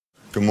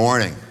Good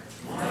morning.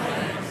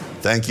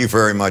 Thank you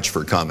very much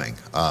for coming.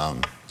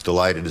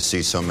 Delighted to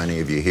see so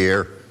many of you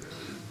here.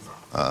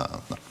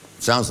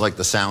 Sounds like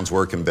the sound's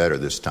working better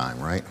this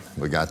time, right?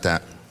 We got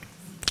that?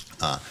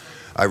 I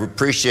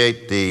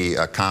appreciate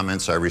the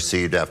comments I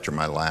received after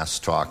my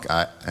last talk,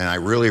 and I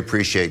really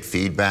appreciate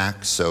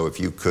feedback. So if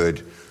you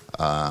could,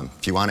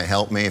 if you want to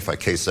help me, in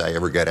case I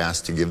ever get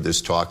asked to give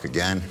this talk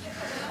again,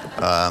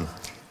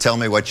 tell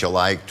me what you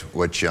liked,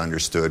 what you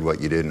understood, what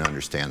you didn't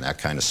understand. That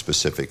kind of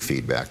specific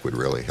feedback would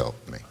really help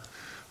me.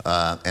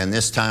 And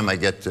this time I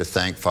get to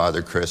thank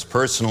Father Chris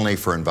personally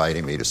for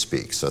inviting me to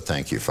speak. So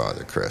thank you,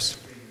 Father Chris.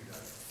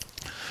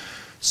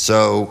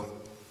 So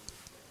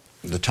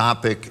the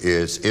topic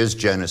is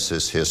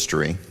Genesis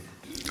history,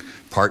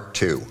 part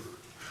 2.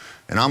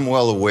 And I'm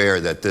well aware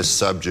that this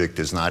subject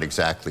is not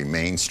exactly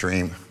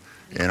mainstream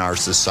in our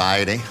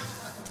society.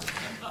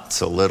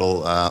 It's a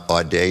little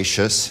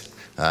audacious.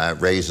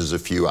 Raises a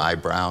few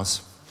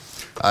eyebrows.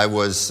 I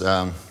was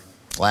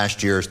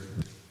last year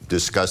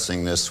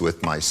discussing this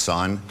with my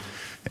son,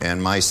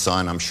 and my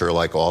son, I'm sure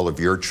like all of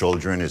your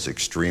children, is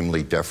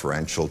extremely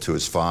deferential to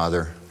his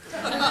father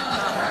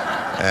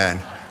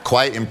and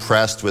quite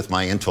impressed with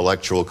my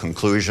intellectual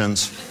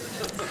conclusions.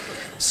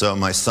 So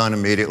my son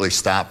immediately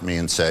stopped me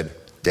and said,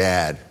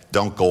 "Dad,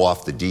 don't go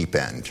off the deep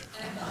end."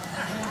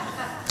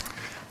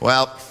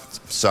 Well,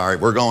 sorry,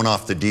 we're going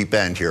off the deep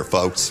end here,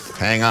 folks.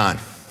 Hang on.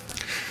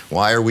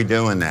 Why are we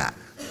doing that?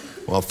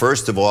 Well,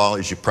 first of all,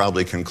 as you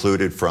probably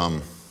concluded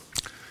from,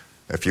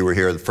 if you were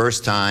here the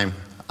first time,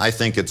 I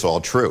think it's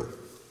all true.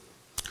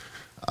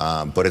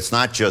 But it's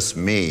not just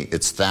me,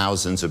 it's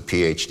thousands of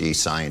PhD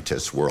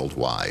scientists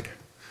worldwide.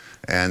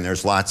 And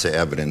there's lots of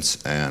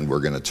evidence, and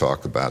we're going to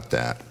talk about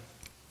that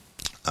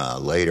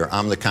later.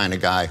 I'm the kind of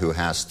guy who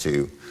has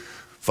to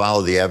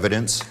follow the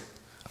evidence.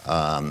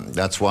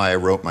 That's why I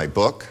wrote my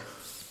book,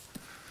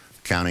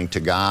 Counting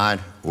to God,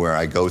 where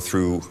I go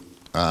through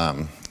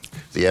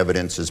the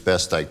evidence as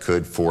best I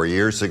could 4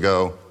 years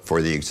ago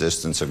for the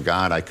existence of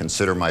God. I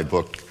consider my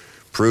book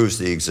proves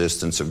the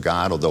existence of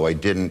God, although I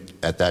didn't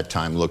at that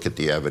time look at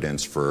the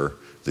evidence for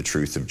the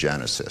truth of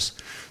Genesis.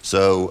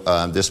 So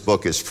this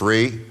book is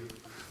free.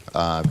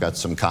 I've got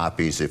some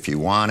copies if you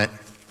want it.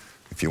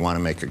 If you want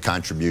to make a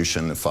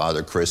contribution to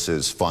Father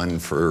Chris's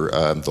fund for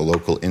the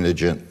local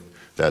indigent,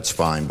 that's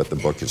fine, but the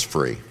book is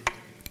free.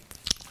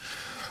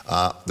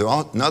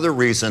 Another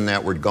reason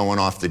that we're going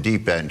off the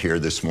deep end here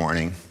this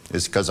morning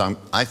is because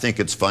I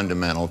think it's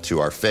fundamental to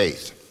our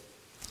faith.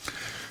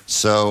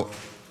 So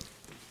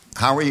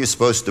how are you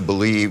supposed to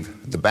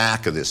believe the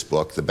back of this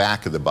book, the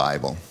back of the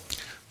Bible?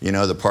 You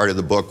know, the part of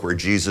the book where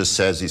Jesus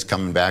says he's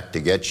coming back to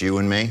get you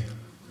and me?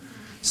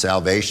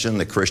 Salvation,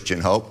 the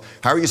Christian hope.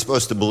 How are you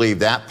supposed to believe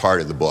that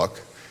part of the book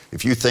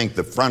if you think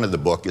the front of the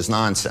book is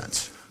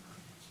nonsense?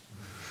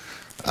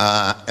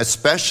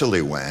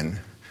 Especially when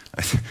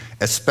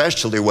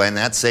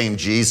that same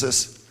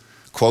Jesus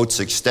quotes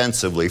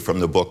extensively from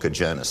the book of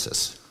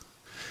Genesis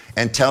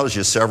and tells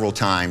you several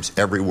times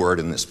every word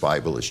in this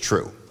Bible is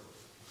true.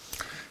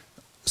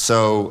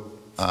 So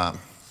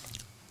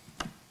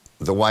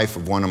the wife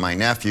of one of my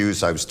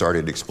nephews, I've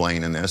started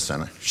explaining this,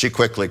 and she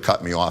quickly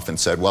cut me off and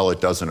said, "Well,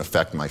 it doesn't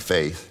affect my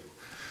faith."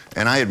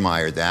 And I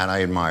admire that.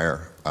 I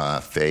admire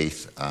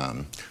faith.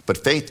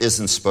 But faith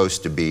isn't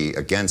supposed to be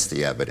against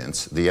the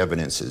evidence. The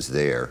evidence is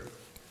there.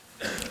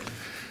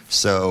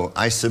 So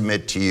I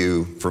submit to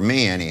you, for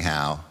me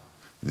anyhow,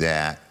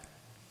 that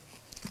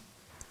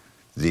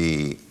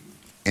the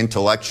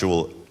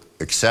intellectual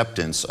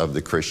acceptance of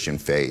the Christian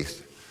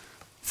faith,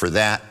 for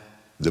that,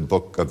 the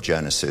book of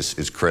Genesis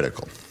is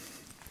critical.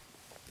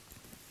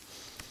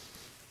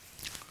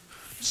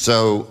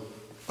 So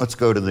let's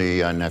go to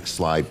the next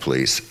slide,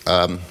 please.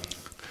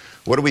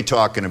 What are we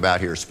talking about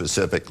here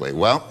specifically?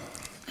 Well,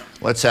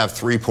 let's have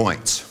 3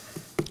 points.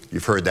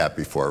 You've heard that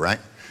before,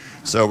 right?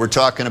 So we're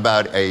talking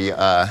about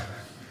a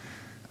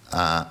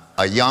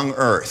young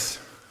earth,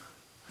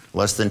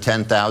 less than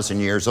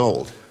 10,000 years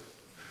old.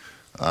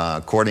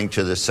 According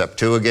to the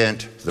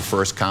Septuagint, the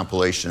first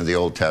compilation of the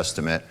Old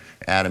Testament,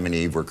 Adam and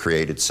Eve were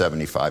created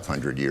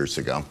 7,500 years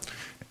ago.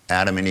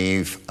 Adam and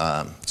Eve,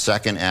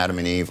 second Adam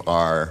and Eve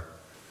are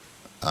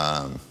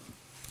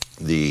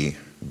the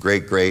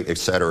great,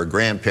 etc.,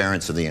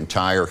 grandparents of the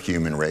entire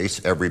human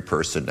race, every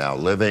person now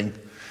living.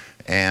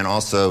 And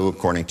also,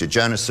 according to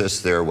Genesis,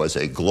 there was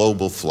a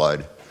global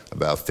flood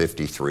about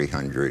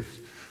 5,300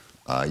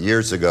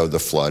 years ago, the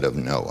flood of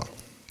Noah.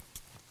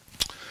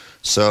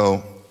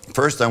 So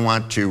first I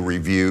want to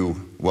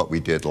review what we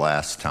did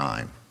last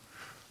time.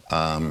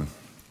 And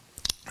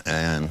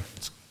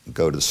let's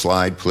go to the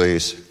slide,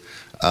 please.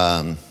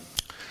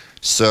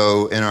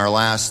 So in our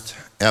last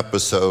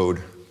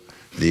episode,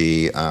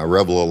 the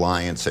Rebel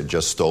Alliance had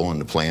just stolen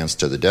the plans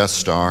to the Death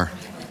Star.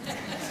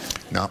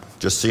 No,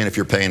 just seeing if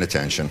you're paying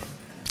attention.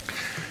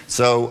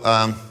 So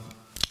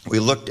we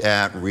looked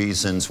at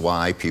reasons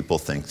why people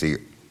think the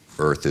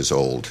Earth is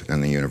old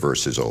and the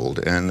universe is old.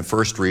 And the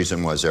first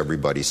reason was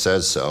everybody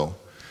says so.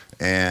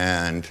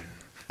 And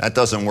that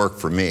doesn't work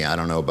for me. I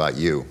don't know about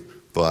you.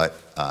 but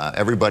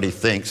everybody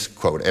thinks,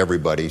 quote,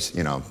 everybody's,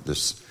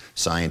 the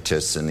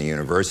scientists in the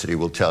university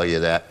will tell you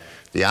that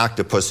the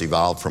octopus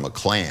evolved from a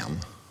clam,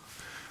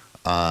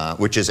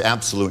 which is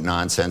absolute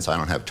nonsense. I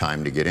don't have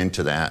time to get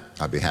into that.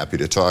 I'd be happy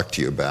to talk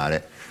to you about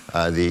it.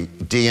 The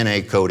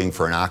DNA coding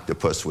for an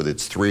octopus with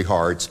its 3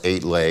 hearts,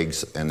 8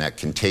 legs, and that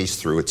can taste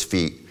through its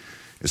feet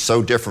is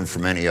so different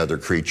from any other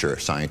creature.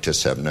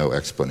 Scientists have no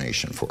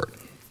explanation for it.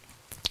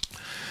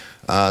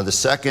 The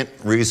second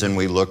reason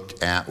we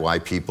looked at why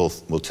people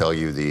will tell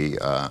you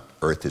the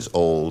Earth is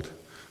old,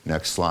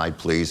 next slide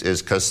please,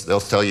 is because they'll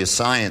tell you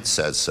science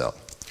says so.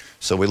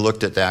 So we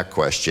looked at that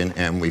question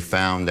and we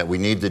found that we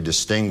need to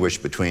distinguish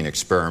between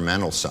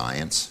experimental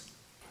science,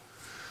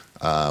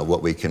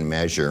 what we can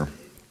measure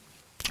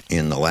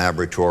in the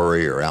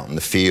laboratory or out in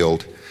the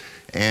field,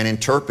 and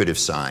interpretive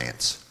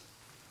science,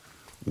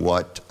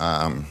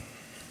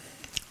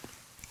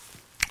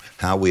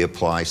 how we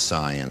apply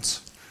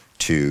science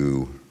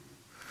to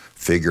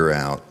figure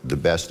out the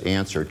best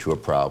answer to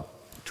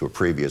a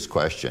previous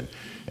question.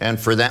 And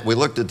for that, we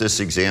looked at this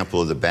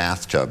example of the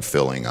bathtub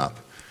filling up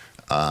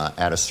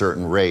at a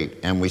certain rate,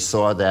 and we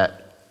saw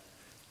that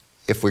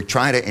if we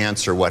try to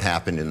answer what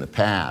happened in the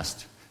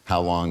past,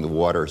 how long the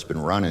water has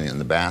been running in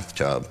the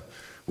bathtub,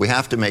 we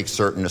have to make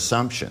certain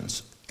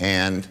assumptions.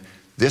 And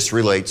this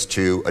relates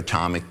to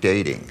atomic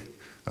dating.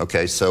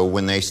 Okay, so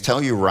when they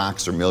tell you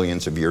rocks are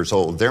millions of years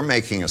old, they're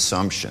making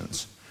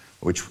assumptions,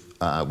 which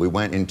we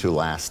went into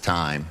last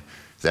time,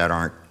 that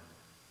aren't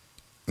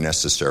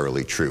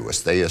necessarily true.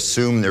 They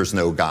assume there's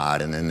no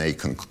God, and then they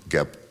can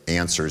get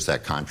answers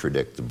that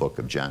contradict the book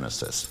of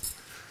Genesis.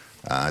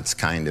 It's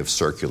kind of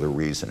circular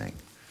reasoning.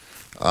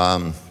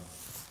 But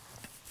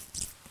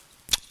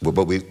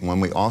when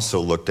we also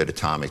looked at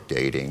atomic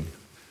dating,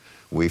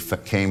 we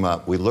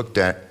looked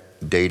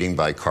at dating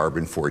by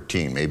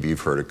carbon-14. Maybe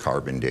you've heard of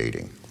carbon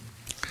dating.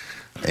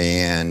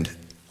 And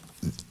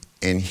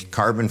in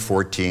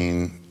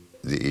carbon-14,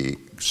 the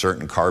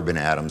certain carbon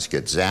atoms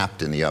get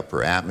zapped in the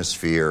upper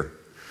atmosphere.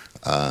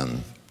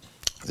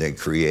 They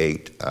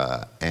create,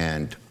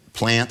 and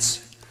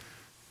plants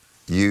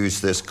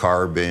use this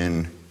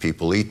carbon.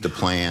 People eat the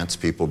plants.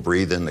 People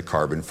breathe in the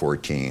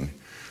carbon-14.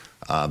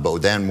 But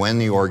then when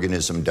the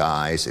organism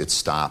dies, it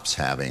stops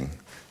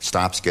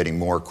getting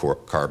more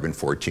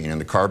carbon-14, and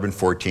the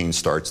carbon-14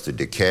 starts to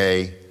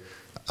decay,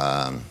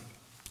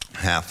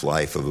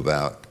 half-life of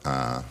about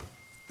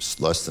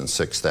less than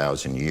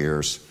 6,000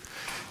 years.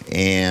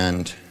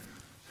 And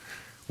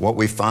what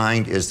we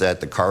find is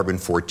that the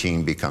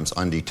carbon-14 becomes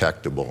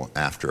undetectable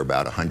after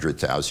about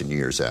 100,000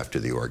 years after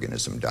the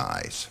organism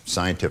dies.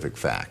 Scientific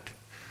fact.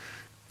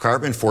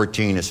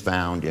 Carbon-14 is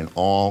found in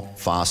all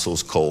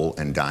fossils, coal,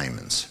 and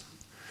diamonds.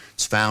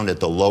 It's found at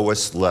the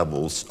lowest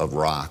levels of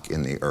rock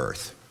in the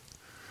earth.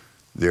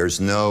 There's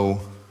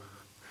no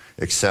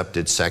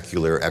accepted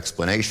secular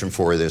explanation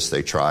for this.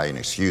 They try and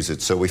excuse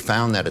it. So we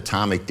found that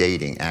atomic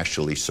dating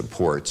actually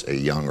supports a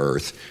young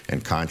Earth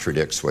and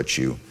contradicts what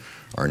you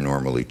are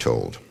normally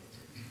told.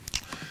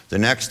 The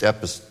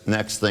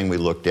next thing we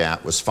looked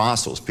at was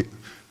fossils.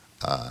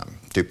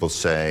 People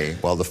say,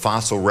 well, the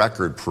fossil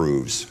record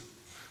proves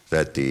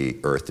that the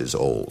Earth is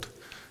old.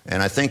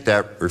 And I think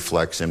that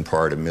reflects in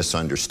part a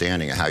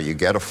misunderstanding of how you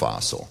get a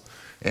fossil.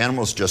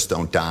 Animals just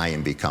don't die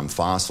and become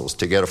fossils.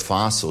 To get a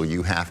fossil,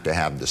 you have to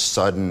have the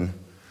sudden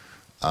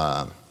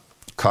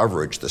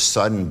coverage, the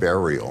sudden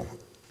burial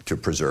to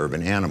preserve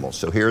an animal.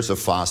 So here's a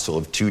fossil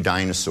of 2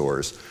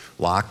 dinosaurs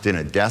locked in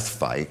a death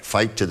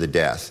fight to the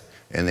death,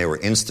 and they were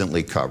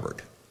instantly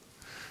covered.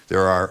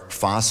 There are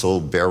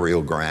fossil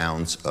burial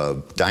grounds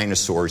of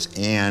dinosaurs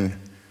and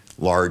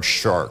large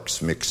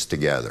sharks mixed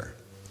together.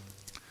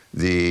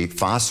 The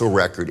fossil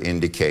record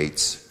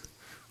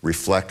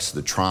reflects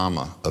the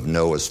trauma of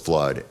Noah's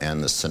flood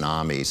and the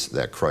tsunamis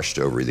that crushed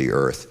over the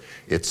earth.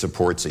 It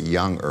supports a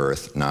young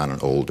earth, not an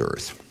old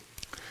earth.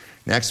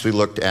 Next, we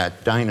looked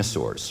at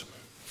dinosaurs.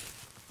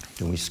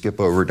 Can we skip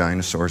over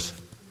dinosaurs?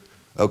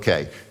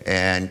 Okay,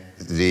 and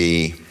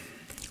the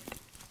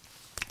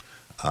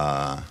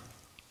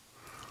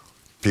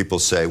people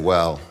say,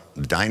 well,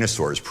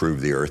 dinosaurs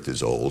prove the earth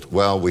is old.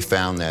 Well, we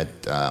found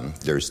that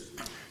there's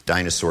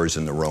dinosaurs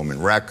in the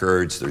Roman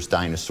records, there's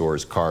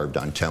dinosaurs carved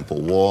on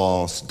temple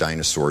walls,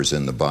 dinosaurs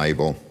in the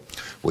Bible.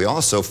 We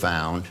also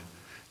found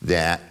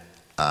that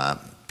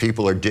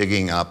people are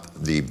digging up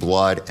the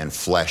blood and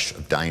flesh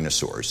of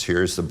dinosaurs.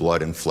 Here's the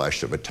blood and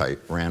flesh of a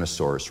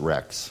Tyrannosaurus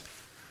rex.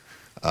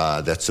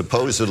 That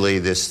supposedly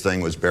this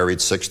thing was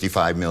buried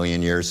 65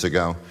 million years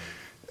ago.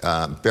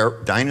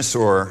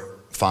 Dinosaur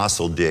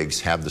fossil digs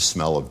have the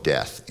smell of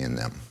death in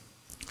them.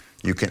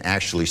 You can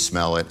actually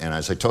smell it, and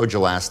as I told you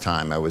last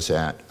time, I was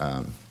at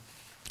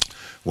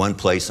one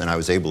place and I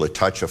was able to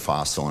touch a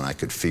fossil and I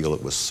could feel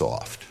it was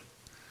soft.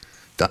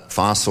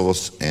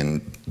 Fossils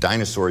and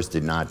dinosaurs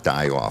did not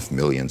die off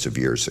millions of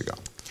years ago.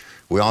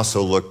 We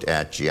also looked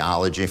at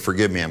geology.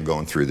 Forgive me, I'm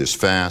going through this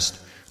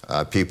fast.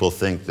 People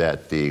think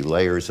that the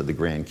layers of the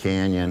Grand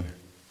Canyon,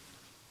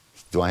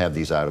 do I have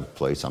these out of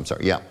place? I'm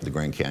sorry. Yeah, the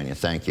Grand Canyon,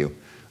 thank you.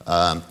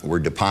 were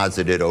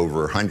deposited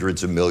over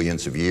hundreds of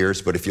millions of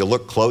years. But if you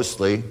look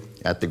closely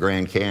at the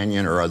Grand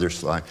Canyon or other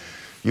slides,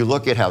 you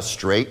look at how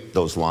straight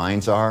those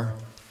lines are.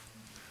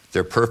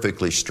 They're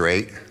perfectly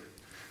straight.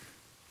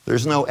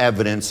 There's no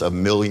evidence of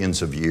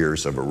millions of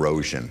years of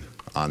erosion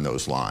on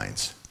those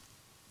lines.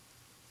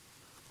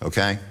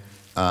 Okay?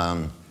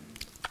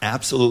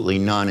 Absolutely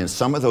none. And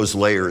some of those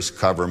layers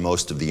cover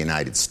most of the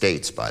United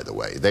States, by the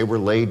way. They were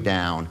laid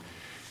down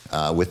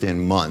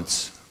within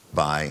months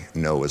by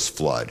Noah's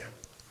flood.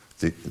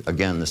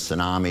 Again, the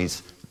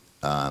tsunamis,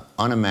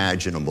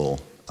 unimaginable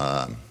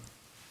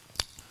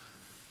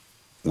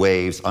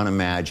waves,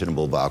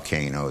 unimaginable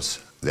volcanoes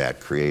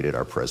that created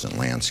our present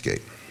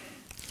landscape.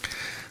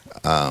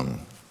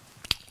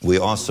 We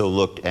also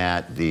looked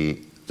at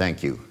an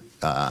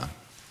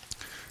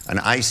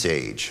ice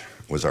age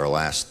was our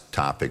last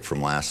topic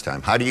from last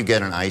time. How do you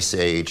get an ice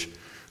age?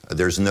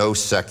 There's no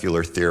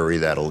secular theory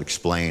that'll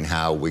explain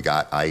how we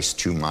got ice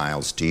 2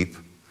 miles deep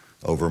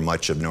over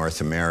much of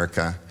North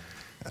America.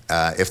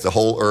 If the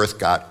whole earth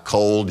got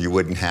cold, you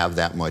wouldn't have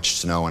that much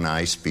snow and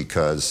ice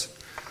because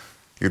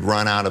you'd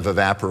run out of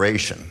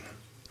evaporation.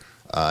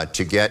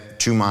 To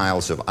get 2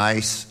 miles of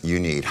ice, you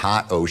need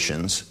hot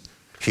oceans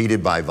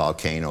heated by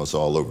volcanoes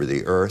all over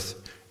the earth,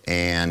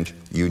 and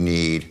you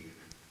need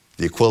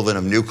the equivalent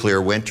of nuclear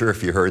winter,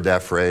 if you heard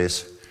that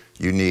phrase.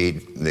 You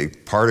need the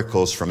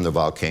particles from the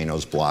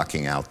volcanoes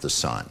blocking out the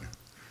sun.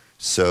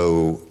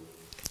 So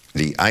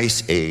the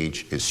ice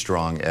age is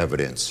strong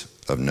evidence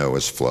of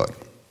Noah's flood.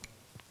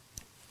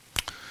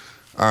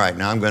 All right,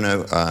 now I'm going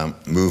to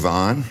move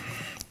on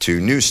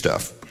to new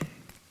stuff.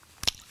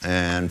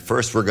 And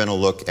first we're going to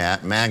look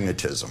at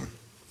magnetism.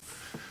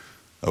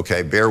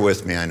 Okay, bear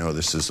with me, I know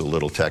this is a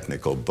little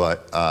technical,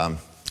 but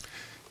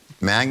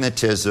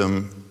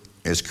magnetism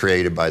is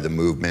created by the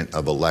movement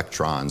of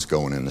electrons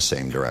going in the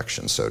same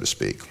direction, so to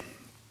speak.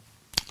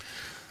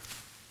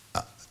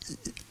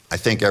 I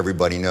think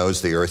everybody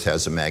knows the Earth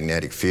has a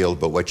magnetic field,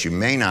 but what you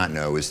may not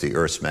know is the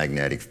Earth's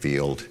magnetic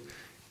field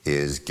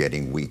is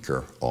getting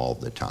weaker all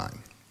the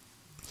time.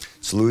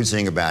 It's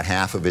losing about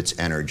half of its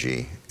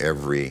energy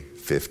every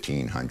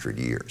 1,500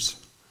 years,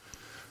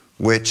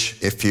 which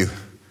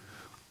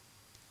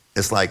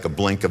it's like a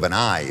blink of an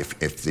eye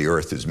if the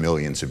Earth is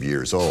millions of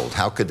years old.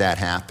 How could that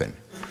happen?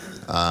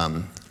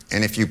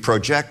 And if you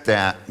project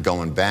that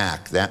going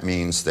back, that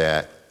means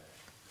that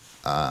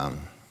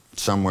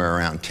somewhere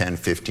around 10,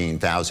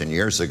 15,000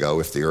 years ago,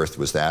 if the Earth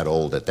was that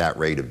old at that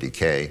rate of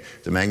decay,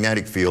 the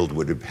magnetic field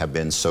would have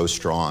been so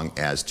strong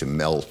as to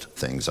melt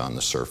things on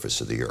the surface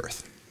of the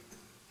Earth.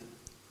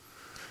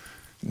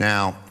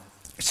 Now,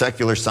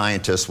 secular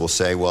scientists will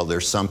say, well,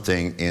 there's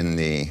something in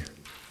the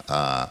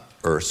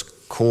Earth's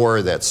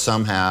core that's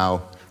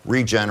somehow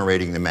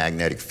regenerating the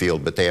magnetic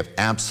field, but they have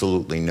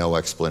absolutely no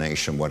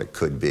explanation what it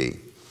could be.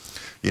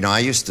 You know, I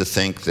used to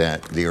think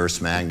that the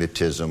Earth's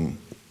magnetism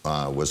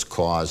was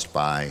caused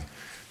by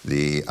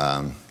the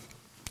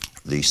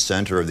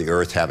center of the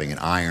Earth having an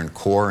iron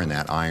core and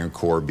that iron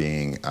core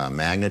being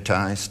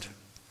magnetized.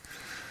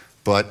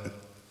 But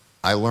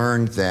I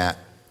learned that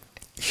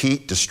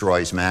heat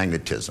destroys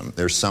magnetism.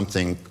 There's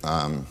something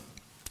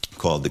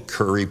called the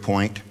Curie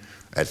point.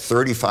 At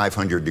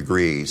 3,500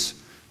 degrees,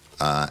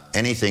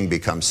 anything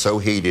becomes so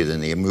heated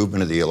and the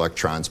movement of the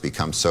electrons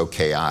becomes so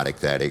chaotic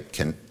that it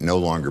can no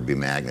longer be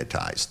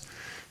magnetized.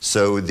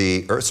 So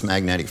the Earth's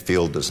magnetic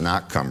field does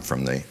not come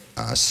from the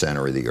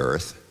center of the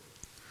Earth.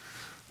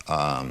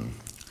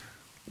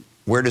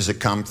 Where does it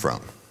come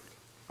from?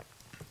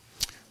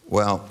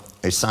 Well,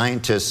 a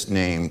scientist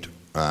named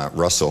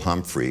Russell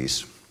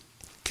Humphreys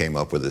came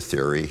up with a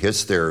theory.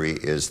 His theory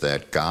is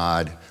that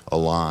God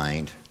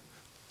aligned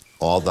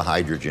all the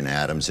hydrogen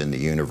atoms in the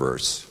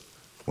universe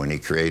when he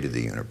created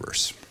the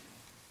universe.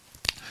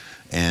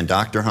 And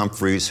Dr.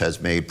 Humphreys has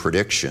made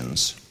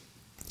predictions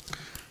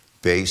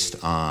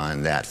based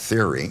on that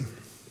theory,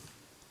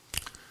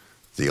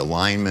 the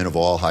alignment of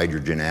all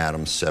hydrogen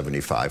atoms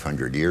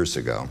 7,500 years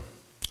ago,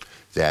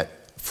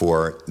 that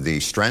for the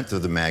strength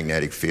of the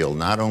magnetic field,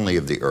 not only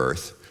of the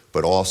Earth,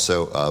 but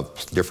also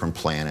of different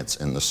planets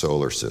in the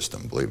solar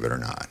system, believe it or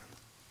not.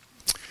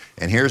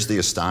 And here's the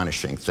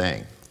astonishing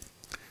thing.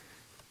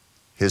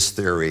 His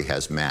theory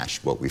has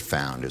matched what we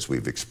found as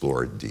we've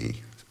explored the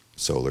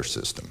solar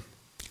system.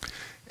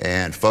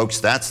 And folks,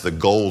 that's the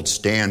gold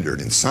standard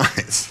in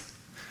science,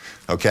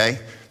 okay?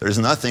 There's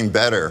nothing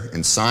better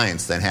in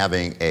science than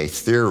having a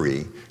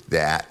theory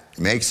that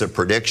makes a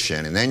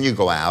prediction, and then you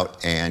go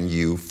out and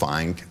you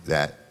find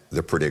that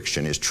the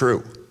prediction is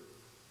true.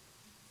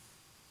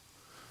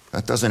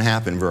 That doesn't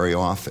happen very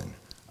often,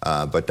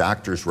 but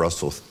Dr.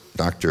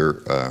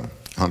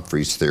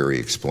 Humphreys' theory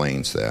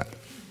explains that.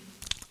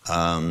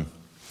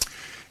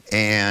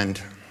 And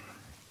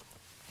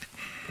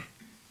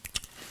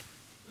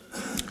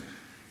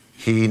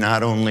he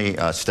not only,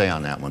 stay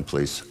on that one,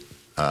 please.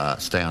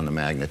 Stay on the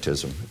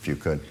magnetism, if you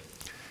could.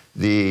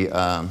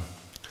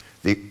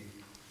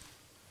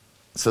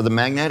 So the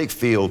magnetic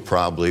field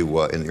probably,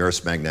 in the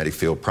Earth's magnetic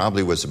field,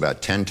 probably was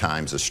about 10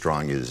 times as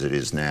strong as it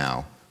is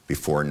now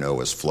before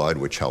Noah's flood,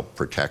 which helped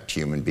protect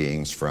human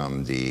beings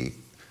from the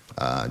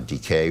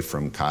decay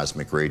from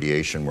cosmic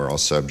radiation we're all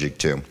subject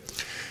to.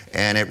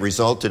 And it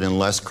resulted in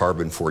less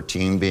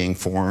carbon-14 being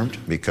formed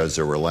because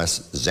there were less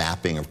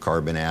zapping of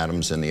carbon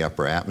atoms in the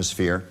upper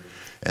atmosphere.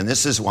 And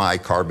this is why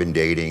carbon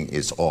dating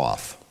is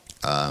off.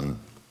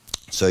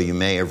 So you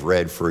may have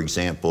read, for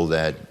example,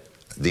 that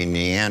the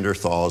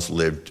Neanderthals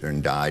lived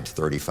and died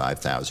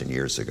 35,000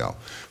 years ago.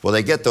 Well,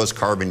 they get those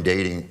carbon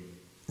dating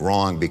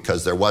wrong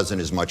because there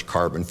wasn't as much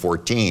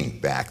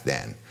carbon-14 back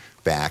then.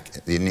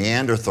 The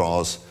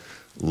Neanderthals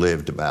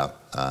lived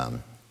about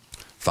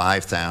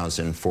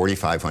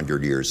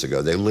 4,500 years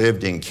ago. They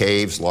lived in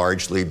caves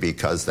largely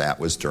because that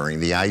was during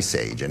the Ice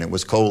Age, and it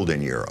was cold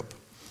in Europe.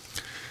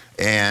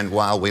 And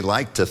while we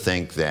like to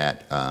think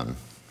that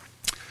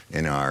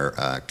in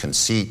our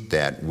conceit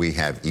that we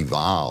have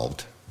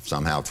evolved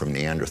somehow from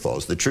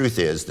Neanderthals, the truth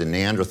is the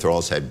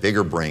Neanderthals had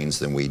bigger brains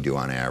than we do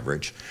on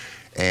average,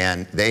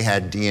 and they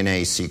had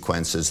DNA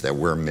sequences that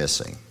we're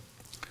missing.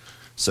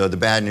 So the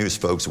bad news,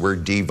 folks, we're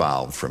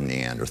devolved from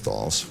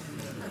Neanderthals.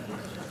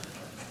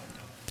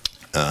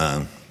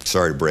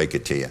 Sorry to break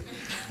it to you.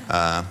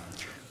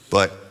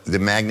 But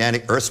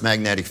the Earth's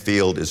magnetic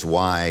field is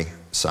why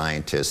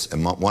scientists,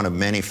 and one of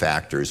many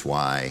factors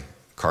why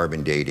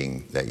carbon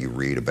dating that you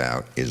read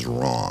about is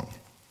wrong.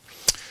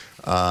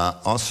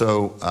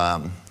 Also,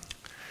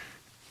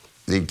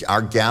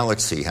 our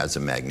galaxy has a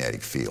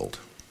magnetic field.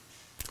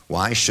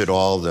 Why should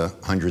all the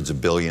hundreds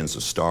of billions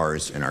of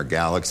stars in our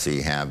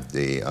galaxy have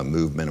the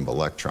movement of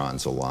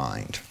electrons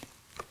aligned?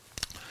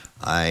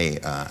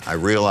 I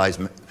realize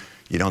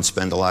you don't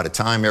spend a lot of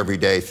time every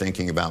day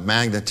thinking about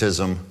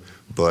magnetism,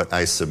 but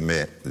I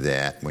submit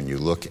that when you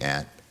look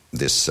at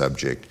this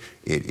subject,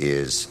 it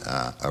is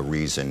a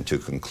reason to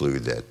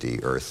conclude that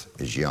the Earth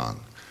is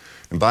young.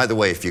 And by the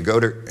way, if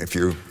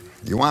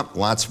you want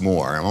lots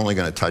more, I'm only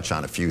going to touch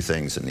on a few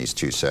things in these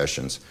 2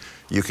 sessions.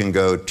 You can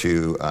go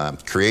to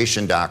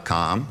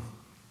creation.com,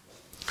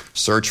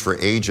 search for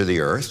Age of the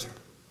Earth,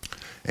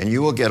 and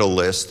you will get a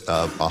list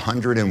of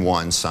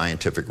 101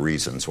 scientific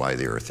reasons why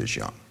the Earth is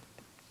young.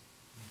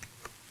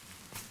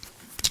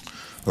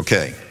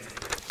 Okay,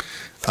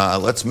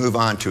 let's move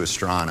on to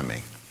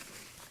astronomy.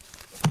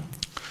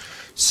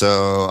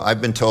 So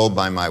I've been told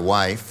by my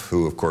wife,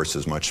 who of course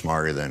is much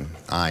smarter than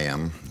I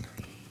am,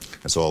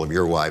 as all of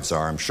your wives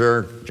are, I'm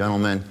sure,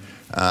 gentlemen,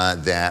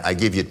 that I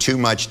give you too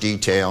much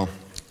detail.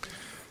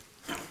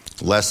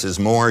 Less is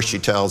more, she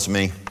tells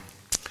me.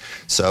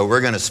 So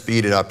we're going to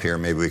speed it up here.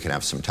 Maybe we can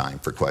have some time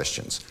for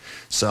questions.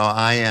 So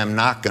I am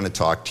not going to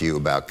talk to you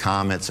about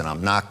comets, and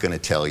I'm not going to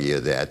tell you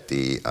that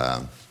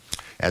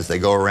as they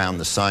go around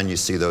the sun, you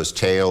see those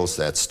tails,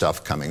 that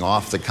stuff coming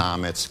off the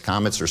comets.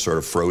 Comets are sort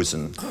of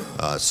frozen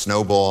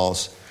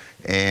snowballs,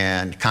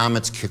 and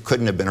comets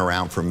couldn't have been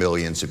around for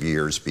millions of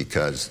years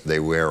because they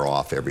wear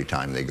off every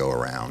time they go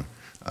around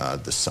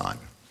the sun.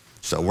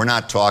 So we're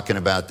not talking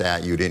about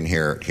that. You didn't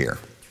hear it here.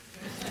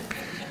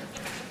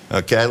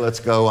 Okay, let's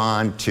go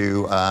on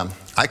to,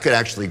 I could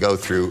actually go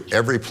through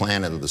every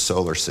planet of the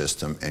solar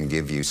system and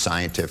give you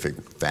scientific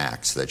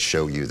facts that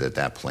show you that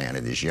that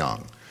planet is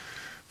young.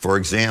 For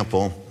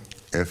example,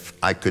 if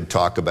I could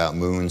talk about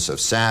moons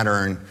of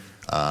Saturn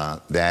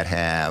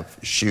that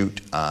shoot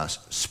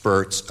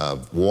spurts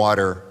of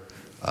water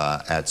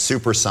at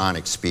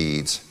supersonic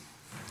speeds,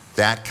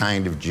 that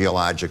kind of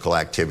geological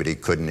activity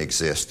couldn't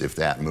exist if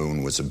that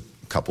moon was a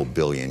couple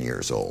billion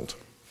years old.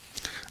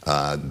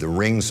 The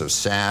rings of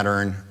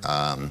Saturn,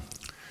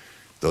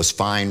 those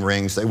fine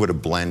rings, they would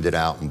have blended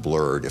out and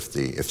blurred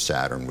if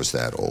Saturn was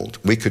that old.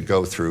 We could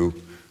go through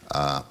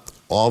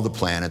all the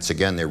planets.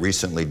 Again, they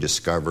recently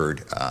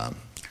discovered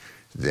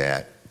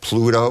that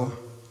Pluto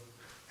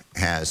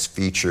has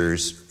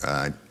features,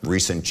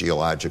 recent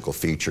geological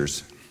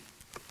features.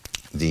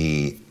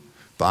 The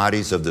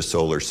bodies of the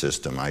solar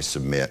system, I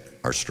submit,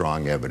 are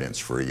strong evidence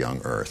for a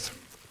young Earth.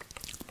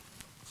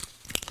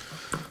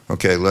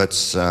 Okay,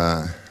 let's...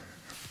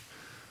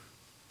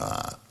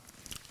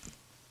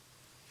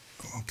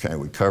 Okay,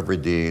 we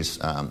covered these.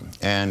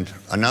 And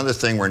another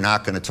thing we're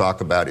not going to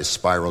talk about is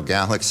spiral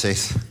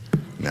galaxies.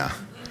 No.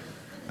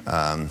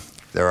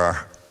 There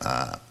are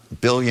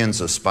billions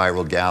of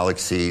spiral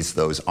galaxies.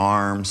 Those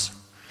arms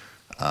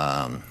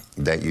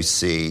that you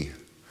see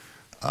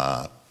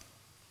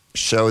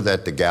show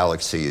that the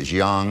galaxy is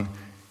young.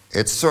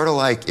 It's sort of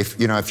like if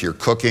you're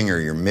cooking or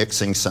you're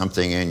mixing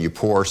something in, you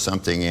pour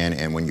something in,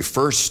 and when you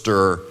first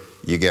stir,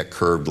 you get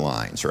curved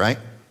lines, right?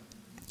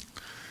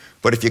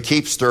 But if you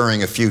keep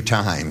stirring a few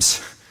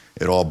times,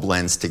 it all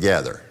blends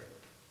together.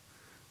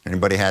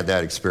 Anybody had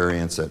that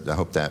experience? I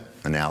hope that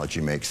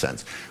analogy makes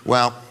sense.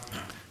 Well,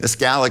 this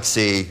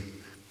galaxy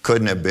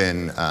couldn't have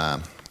been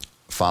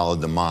followed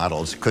the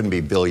models. It couldn't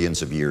be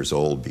billions of years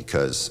old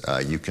because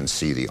you can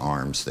see the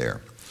arms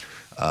there.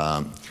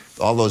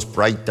 All those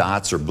bright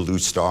dots are blue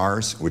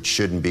stars, which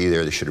shouldn't be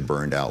there. They should have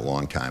burned out a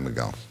long time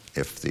ago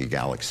if the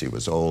galaxy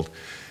was old.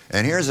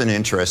 And here's an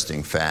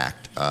interesting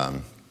fact.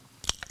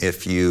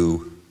 If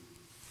you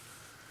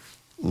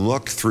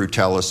look through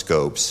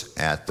telescopes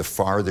at the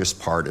farthest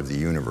part of the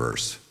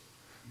universe,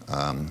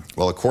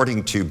 Well,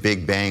 according to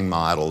Big Bang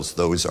models,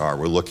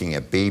 we're looking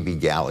at baby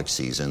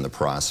galaxies in the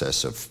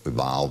process of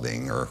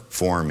evolving or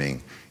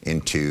forming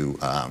into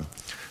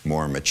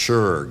more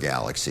mature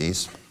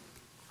galaxies.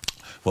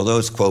 Well,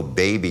 those, quote,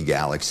 baby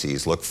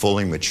galaxies look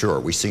fully mature.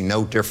 We see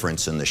no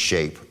difference in the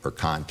shape or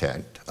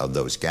content of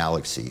those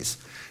galaxies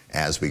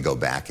as we go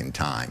back in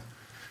time.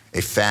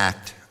 A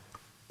fact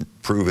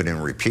proven in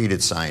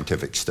repeated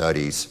scientific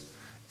studies,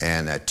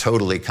 and that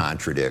totally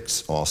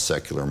contradicts all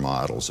secular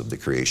models of the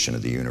creation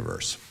of the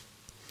universe.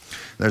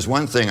 There's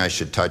one thing I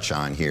should touch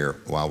on here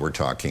while we're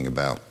talking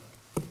about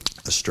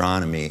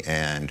astronomy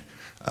and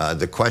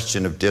the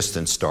question of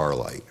distant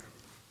starlight.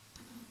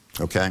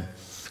 Okay?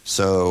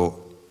 So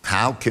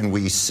how can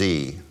we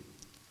see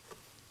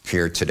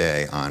here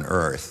today on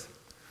Earth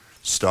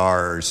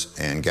stars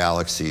and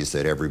galaxies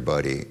that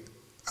everybody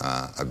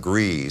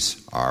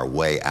agrees are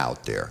way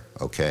out there,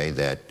 okay,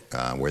 that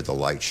where the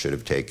light should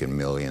have taken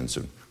millions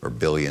or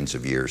billions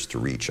of years to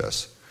reach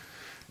us?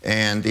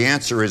 And the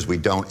answer is we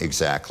don't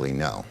exactly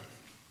know.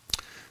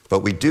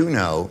 But we do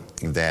know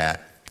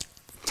that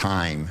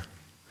time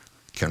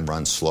can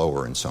run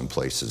slower in some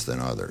places than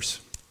others.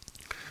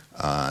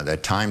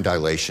 That time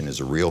dilation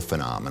is a real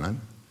phenomenon.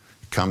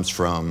 It comes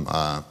from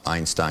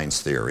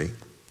Einstein's theory.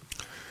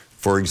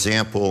 For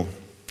example,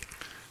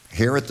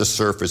 here at the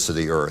surface of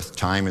the Earth,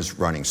 time is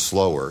running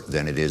slower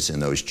than it is in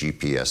those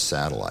GPS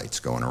satellites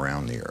going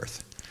around the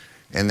Earth.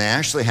 And they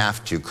actually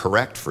have to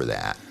correct for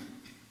that,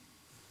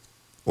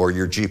 or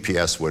your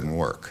GPS wouldn't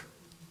work.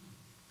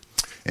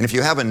 And if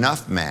you have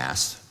enough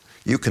mass,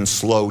 you can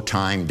slow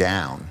time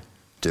down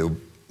to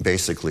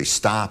basically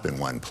stop in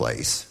one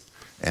place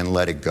and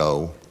let it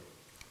go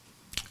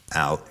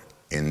out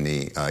in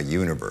the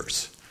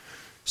universe.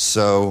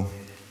 So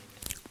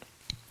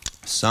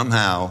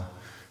somehow,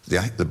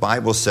 the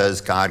Bible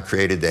says God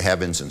created the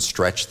heavens and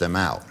stretched them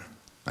out.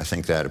 I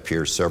think that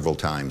appears several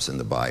times in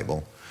the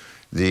Bible.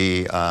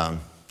 The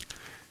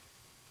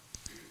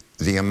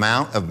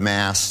amount of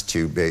mass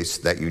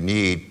that you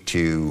need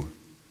to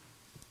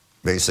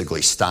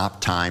basically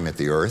stop time at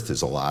the Earth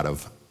is a lot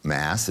of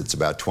mass. It's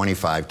about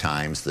 25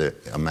 times the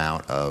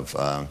amount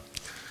of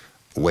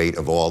weight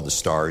of all the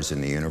stars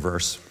in the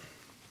universe.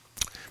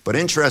 But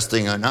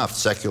interesting enough,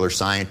 secular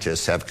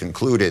scientists have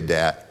concluded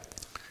that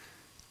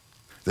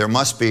there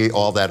must be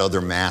all that other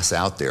mass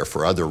out there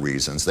for other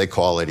reasons. They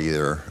call it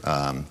either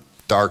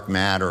dark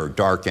matter or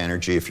dark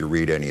energy if you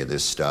read any of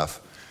this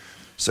stuff.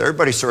 So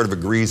everybody sort of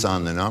agrees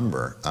on the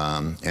number,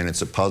 and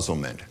it's a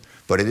puzzlement.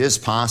 But it is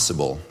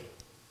possible.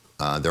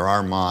 There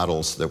are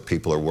models that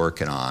people are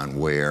working on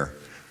where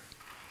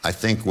I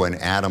think when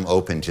Adam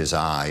opened his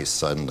eyes,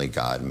 suddenly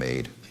God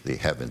made the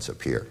heavens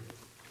appear.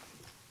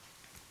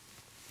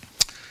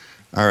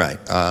 All right.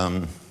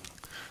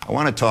 I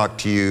want to talk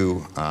to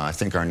you, I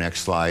think our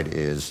next slide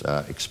is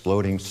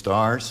exploding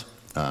stars.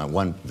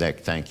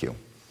 Thank you.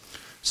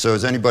 So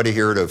has anybody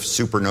heard of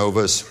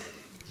supernovas?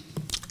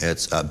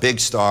 It's a big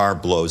star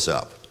blows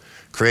up,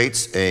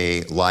 creates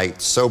a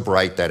light so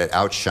bright that it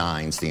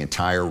outshines the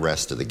entire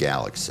rest of the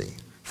galaxy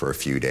for a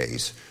few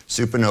days.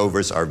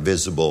 Supernovas are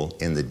visible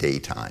in the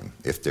daytime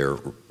if they're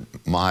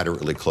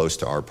moderately close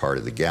to our part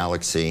of the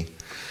galaxy.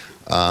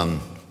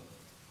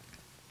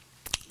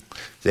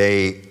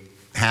 They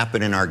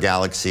happen in our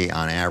galaxy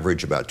on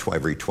average about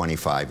every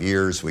 25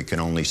 years. We can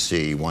only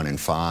see 1 in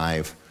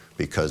 5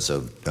 because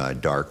of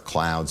dark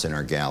clouds in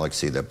our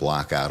galaxy that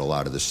block out a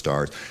lot of the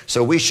stars.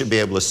 So we should be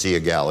able to see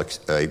a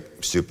supernova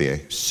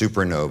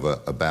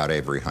about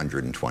every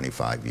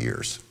 125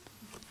 years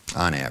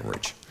on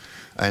average.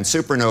 And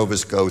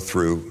supernovas go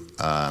through,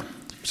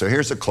 so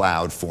here's a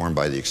cloud formed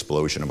by the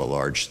explosion of a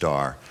large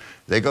star.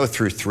 They go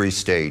through 3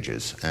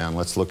 stages. And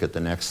let's look at the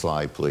next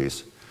slide,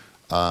 please.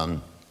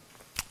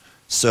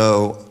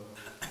 So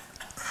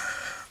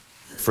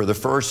for the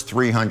first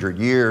 300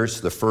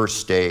 years, the first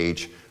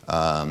stage,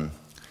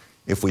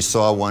 if we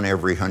saw one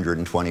every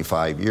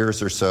 125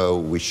 years or so,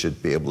 we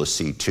should be able to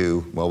see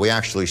 2. Well, we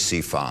actually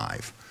see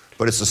 5,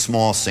 but it's a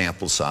small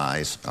sample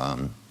size,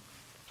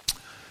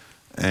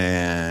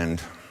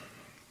 and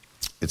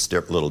it's a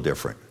little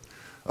different.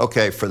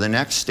 Okay, for the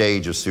next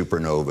stage of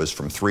supernovas,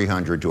 from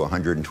 300 to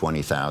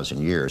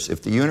 120,000 years,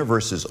 if the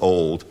universe is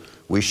old,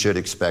 we should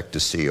expect to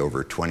see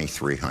over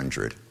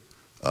 2,300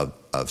 of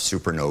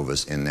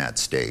supernovas in that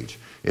stage.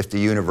 If the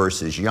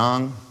universe is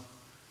young,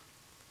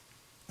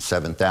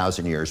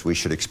 7,000 years, we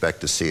should expect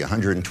to see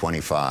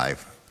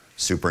 125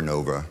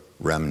 supernova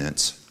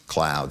remnants,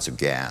 clouds of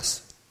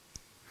gas.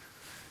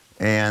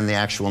 And the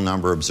actual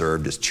number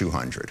observed is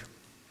 200.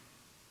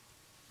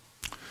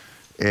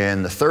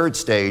 In the third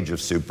stage of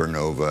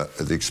supernova,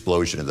 the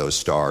explosion of those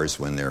stars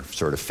when they're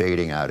sort of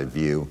fading out of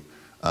view,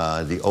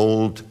 the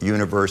old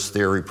universe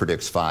theory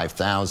predicts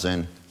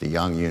 5,000, the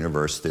young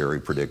universe theory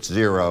predicts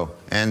 0,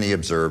 and the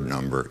observed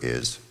number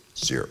is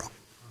 0.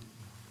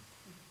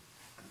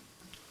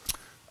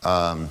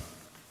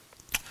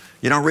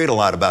 You don't read a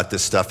lot about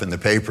this stuff in the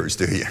papers,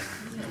 do you?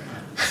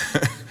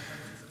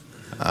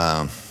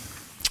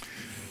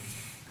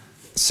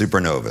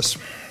 Supernovas.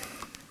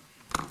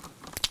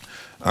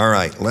 All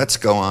right, let's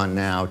go on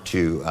now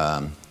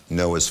to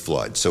Noah's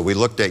flood. So we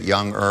looked at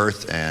young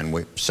Earth, and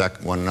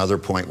one other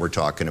point we're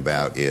talking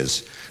about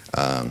is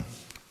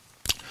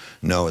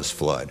Noah's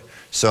flood.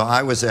 So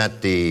I was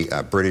at the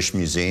British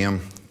Museum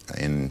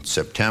in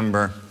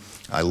September.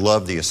 I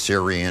love the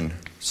Assyrian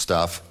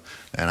stuff,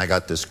 and I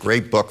got this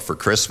great book for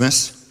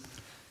Christmas.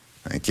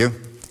 Thank you.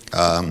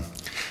 And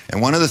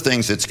one of the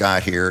things it's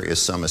got here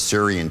is some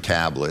Assyrian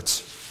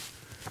tablets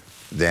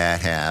that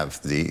have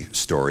the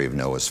story of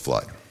Noah's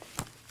flood.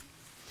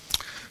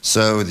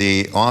 So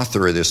the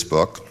author of this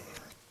book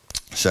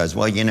says,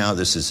 well, you know,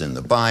 this is in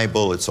the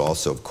Bible. It's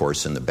also, of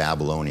course, in the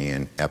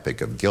Babylonian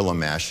epic of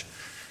Gilgamesh,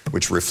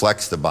 which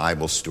reflects the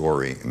Bible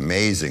story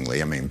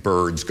amazingly. I mean,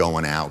 birds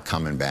going out,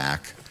 coming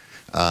back.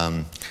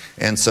 And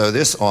so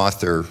this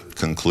author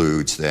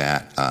concludes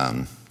that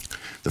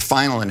the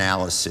final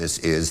analysis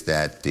is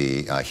that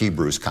the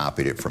Hebrews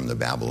copied it from the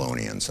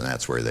Babylonians, and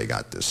that's where they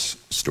got this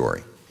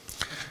story.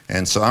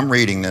 And so I'm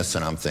reading this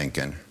and I'm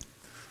thinking,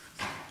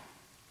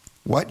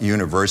 what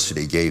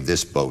university gave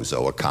this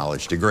bozo a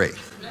college degree?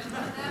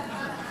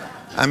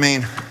 I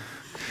mean,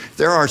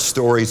 there are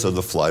stories of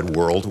the flood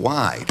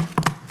worldwide.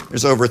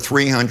 There's over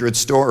 300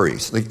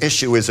 stories. The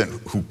issue isn't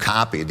who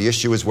copied. The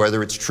issue is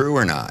whether it's true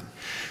or not.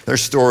 There's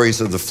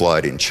stories of the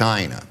flood in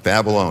China,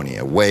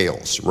 Babylonia,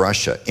 Wales,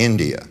 Russia,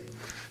 India,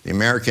 the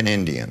American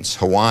Indians,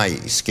 Hawaii,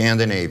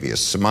 Scandinavia,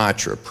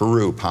 Sumatra,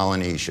 Peru,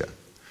 Polynesia,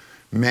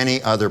 many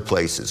other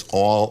places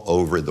all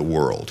over the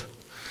world.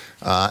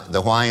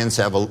 The Hawaiians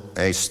have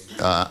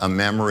a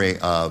memory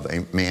of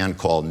a man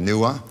called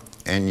Nua,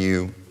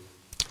 N-U,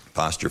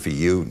 apostrophe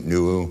U,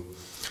 Nuu,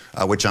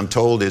 which I'm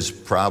told is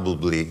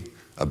probably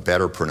a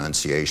better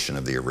pronunciation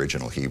of the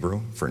original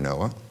Hebrew for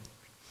Noah.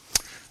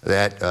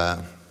 That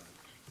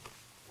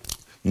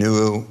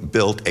Nuu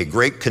built a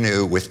great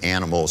canoe with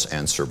animals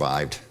and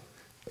survived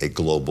a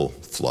global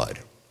flood.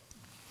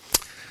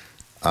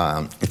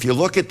 If you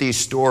look at these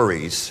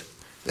stories,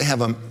 they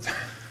have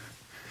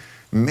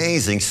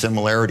amazing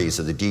similarities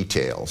of the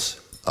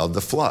details of the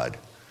flood.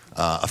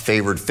 A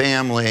favored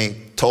family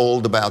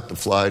told about the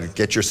flood,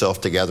 get yourself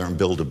together and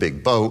build a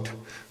big boat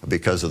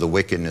because of the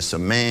wickedness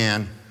of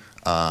man.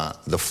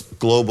 The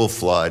global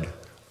flood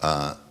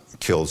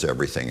kills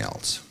everything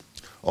else.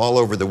 All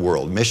over the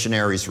world,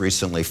 missionaries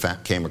recently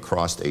came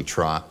across a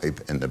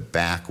tribe in the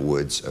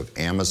backwoods of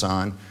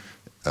Amazon,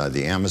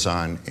 the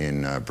Amazon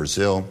in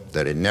Brazil,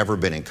 that had never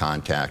been in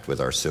contact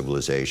with our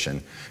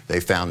civilization. They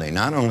found they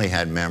not only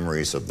had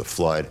memories of the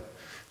flood,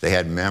 they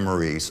had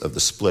memories of the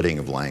splitting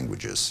of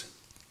languages,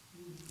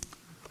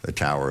 the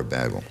Tower of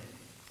Babel.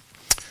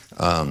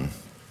 And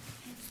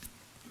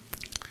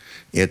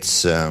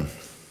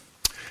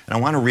I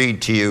want to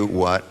read to you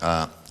what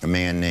a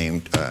man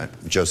named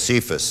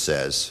Josephus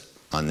says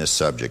on this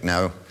subject.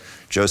 Now,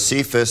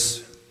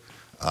 Josephus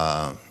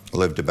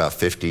lived about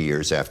 50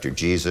 years after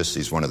Jesus.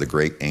 He's one of the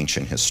great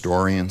ancient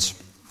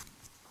historians.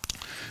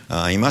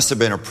 He must have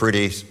been a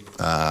pretty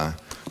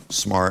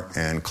smart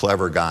and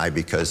clever guy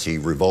because he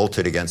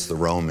revolted against the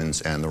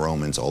Romans, and the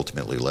Romans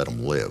ultimately let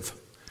him live.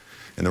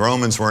 And the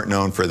Romans weren't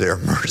known for their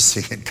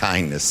mercy and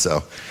kindness,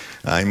 so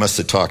he must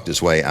have talked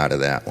his way out of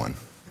that one.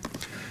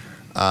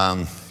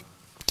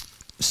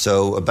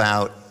 So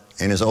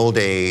in his old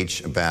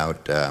age,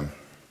 about AD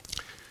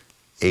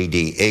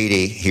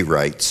 80, he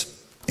writes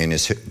in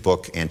his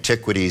book,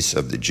 Antiquities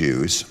of the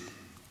Jews,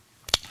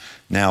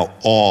 now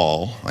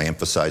all, I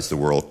emphasize the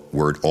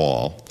word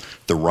all,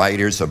 the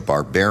writers of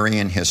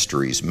barbarian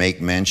histories make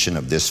mention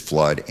of this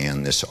flood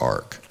and this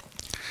ark,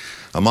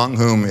 among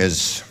whom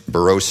is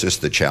Berosus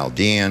the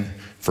Chaldean,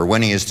 for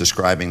when he is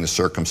describing the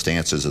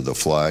circumstances of the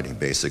flood, he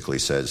basically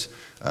says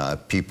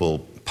people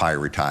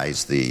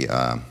pyrotize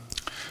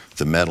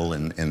the metal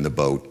in the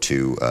boat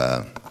to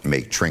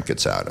make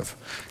trinkets out of.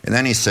 And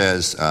then he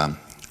says,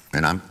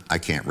 and I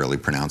can't really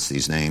pronounce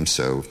these names,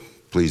 so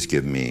please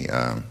give me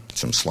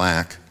some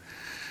slack.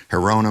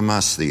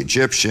 Hieronymus the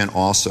Egyptian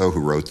also, who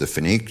wrote the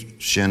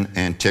Phoenician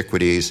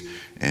Antiquities,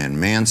 and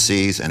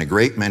Manses, and a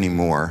great many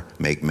more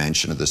make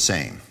mention of the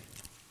same.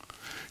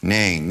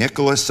 Nay,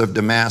 Nicholas of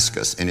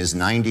Damascus in his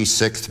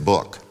 96th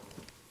book.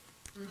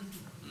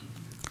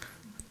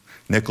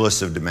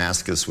 Nicholas of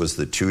Damascus was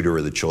the tutor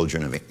of the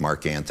children of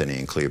Mark Antony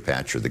and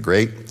Cleopatra the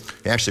Great.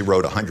 He actually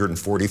wrote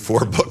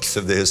 144 books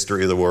of the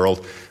history of the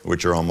world,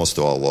 which are almost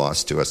all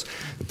lost to us.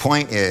 The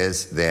point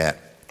is that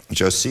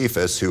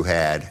Josephus, who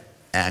had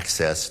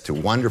access to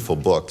wonderful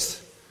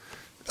books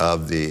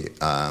of the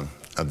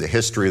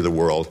history of the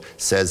world,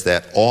 says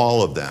that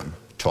all of them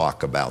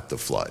talk about the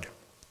flood.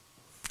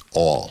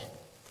 All.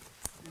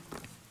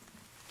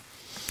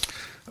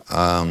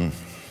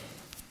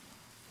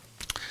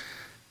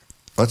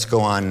 Let's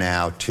go on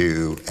now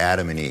to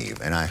Adam and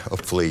Eve, and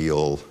hopefully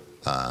you'll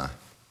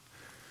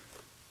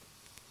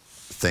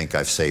think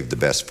I've saved the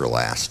best for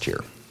last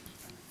here.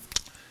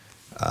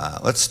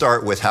 Let's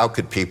start with how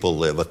could people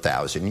live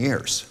 1,000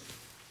 years?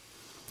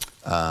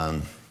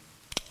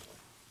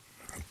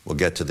 We'll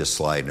get to this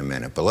slide in a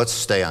minute, but let's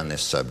stay on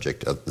this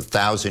subject of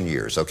 1,000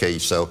 years. Okay,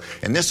 so,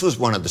 and this was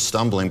one of the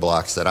stumbling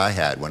blocks that I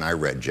had when I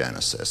read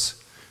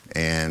Genesis.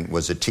 and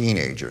was a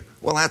teenager.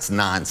 Well, that's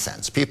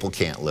nonsense. People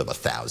can't live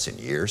 1,000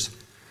 years.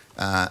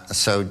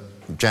 So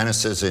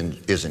Genesis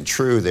isn't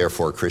true,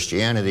 therefore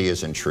Christianity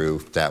isn't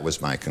true. That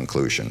was my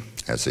conclusion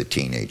as a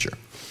teenager.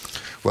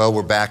 Well,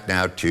 we're back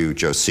now to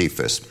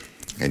Josephus,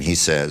 and he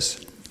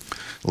says,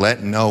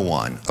 "Let no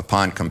one,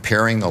 upon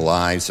comparing the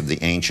lives of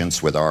the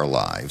ancients with our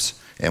lives,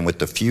 and with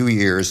the few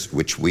years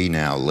which we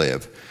now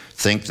live,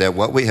 think that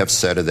what we have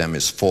said of them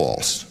is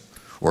false,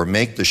 or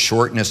make the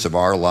shortness of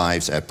our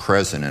lives at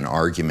present an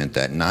argument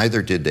that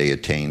neither did they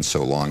attain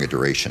so long a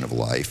duration of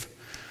life.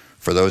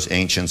 For those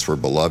ancients were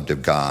beloved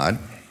of God."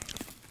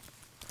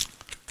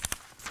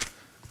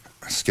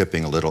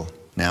 Skipping a little.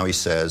 Now he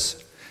says,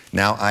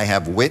 "Now I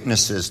have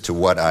witnesses to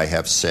what I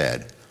have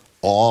said.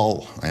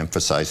 All,"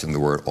 emphasizing the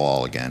word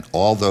all again,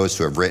 "all those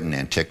who have written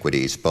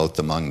antiquities, both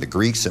among the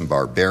Greeks and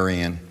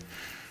barbarian."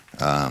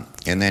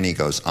 And then he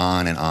goes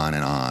on and on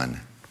and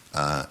on,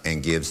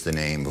 and gives the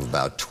name of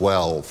about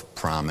 12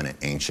 prominent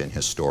ancient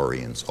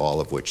historians,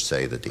 all of which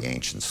say that the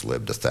ancients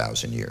lived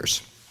 1,000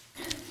 years.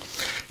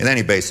 And then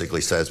he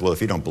basically says, well,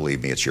 if you don't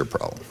believe me, it's your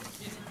problem.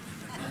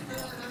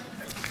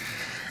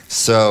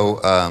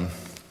 So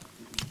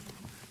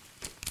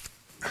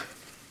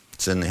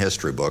it's in the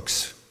history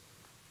books.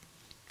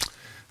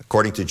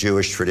 According to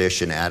Jewish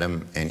tradition,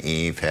 Adam and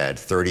Eve had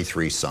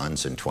 33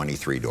 sons and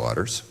 23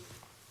 daughters.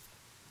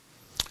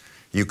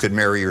 You could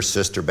marry your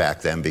sister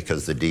back then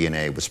because the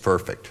DNA was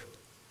perfect.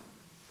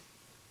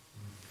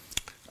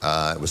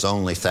 It was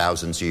only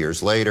thousands of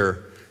years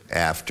later,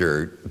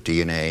 after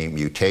DNA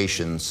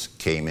mutations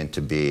came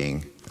into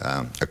being,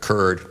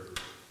 occurred,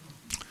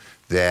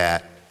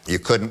 that you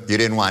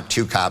didn't want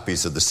two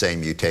copies of the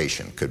same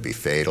mutation. It could be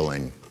fatal,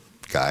 and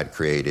God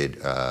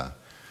created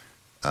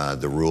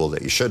the rule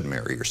that you should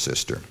marry your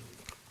sister.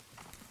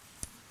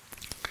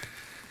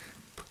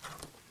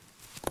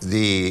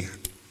 The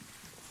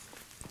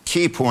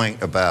key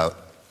point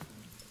about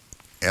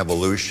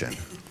evolution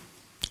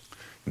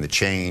and the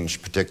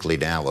change, particularly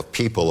now, of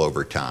people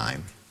over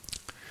time,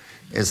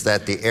 is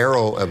that the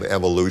arrow of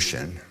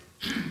evolution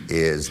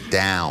is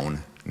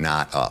down,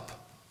 not up.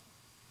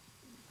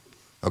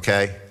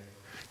 Okay?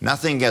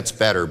 Nothing gets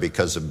better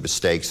because of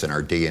mistakes in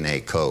our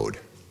DNA code.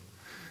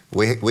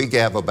 We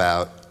have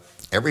about,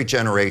 every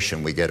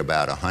generation we get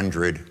about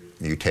 100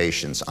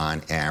 mutations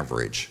on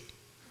average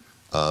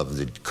of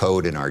the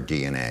code in our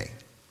DNA.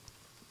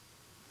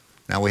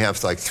 Now we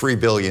have like 3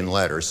 billion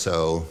letters,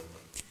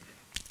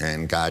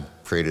 and God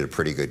created a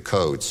pretty good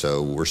code,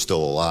 so we're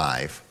still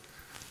alive.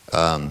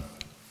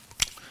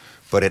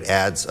 But it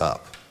adds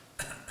up.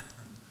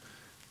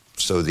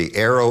 So the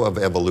arrow of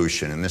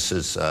evolution, and this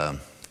is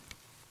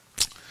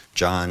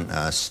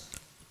John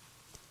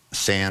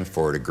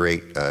Sanford, a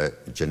great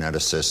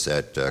geneticist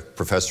at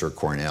Professor at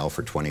Cornell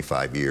for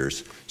 25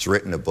 years, has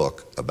written a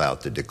book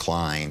about the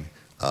decline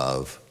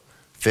of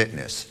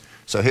fitness.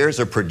 So here's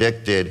a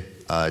predicted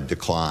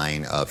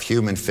decline of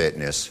human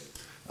fitness.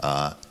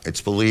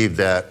 It's believed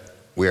that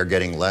we are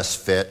getting less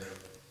fit,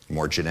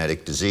 more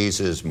genetic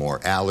diseases,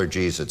 more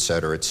allergies, et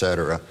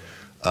cetera,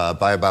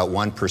 by about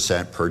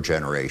 1% per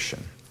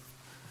generation.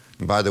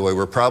 And by the way,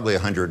 we're probably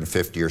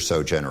 150 or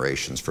so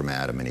generations from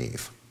Adam and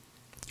Eve.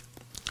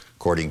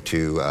 According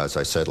to, as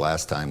I said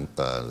last time,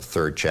 the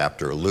 3rd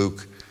chapter of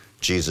Luke,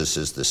 Jesus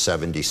is the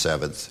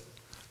 77th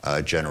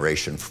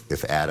generation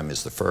if Adam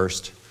is the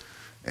first.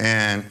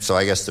 And so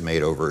I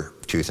estimate over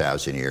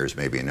 2,000 years,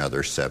 maybe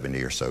another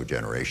 70 or so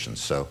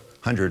generations. So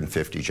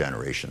 150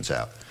 generations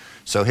out.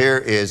 So here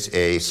is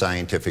a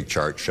scientific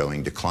chart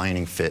showing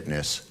declining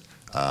fitness,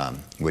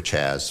 which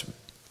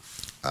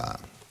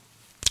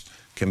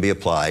can be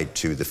applied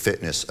to the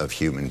fitness of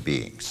human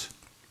beings.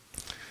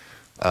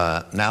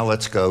 Now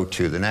let's go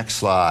to the next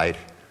slide.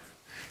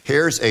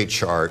 Here's a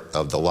chart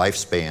of the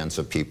lifespans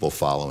of people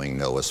following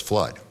Noah's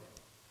flood.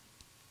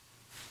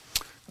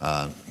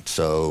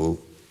 So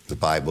the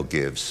Bible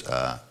gives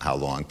how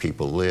long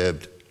people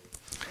lived.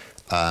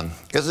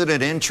 Isn't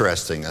it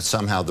interesting that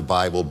somehow the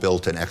Bible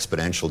built an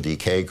exponential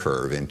decay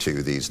curve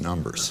into these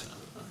numbers?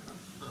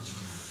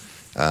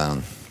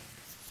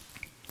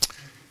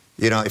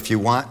 If you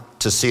want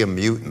to see a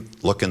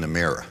mutant, look in the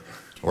mirror.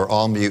 We're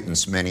all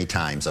mutants many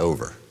times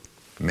over.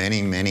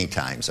 Many, many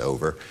times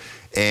over.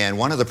 And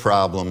one of the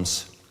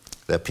problems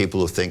that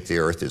people who think the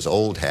earth is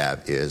old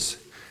have is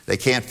they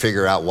can't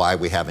figure out why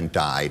we haven't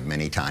died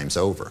many times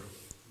over.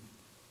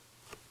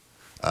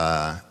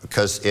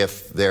 Because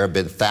if there have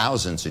been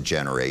thousands of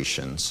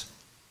generations,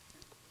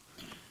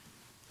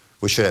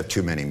 we should have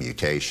too many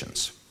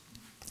mutations.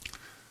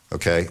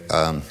 Okay?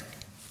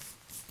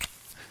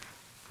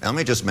 Let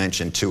me just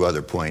mention 2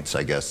 other points,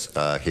 I guess,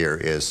 here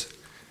is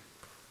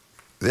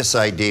this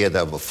idea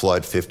of a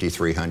flood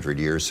 5,300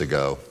 years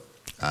ago.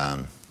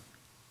 How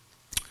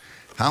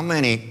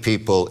many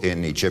people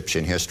in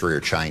Egyptian history or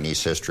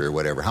Chinese history or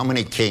whatever, how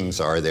many kings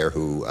are there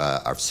who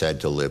are said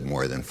to live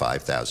more than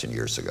 5,000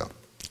 years ago?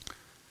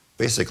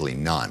 Basically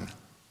none.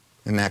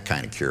 Isn't that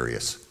kind of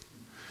curious?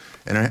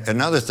 And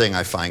another thing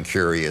I find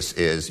curious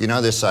is,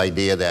 this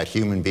idea that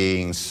human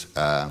beings,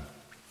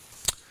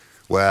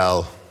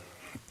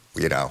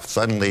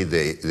 Suddenly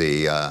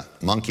the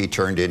monkey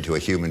turned into a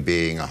human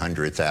being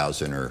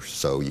 100,000 or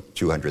so,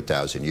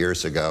 200,000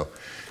 years ago.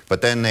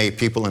 But then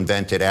people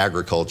invented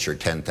agriculture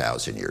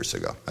 10,000 years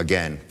ago.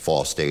 Again,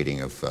 false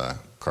dating of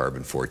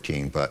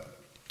carbon-14.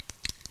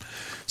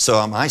 So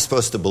am I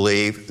supposed to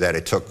believe that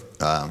it took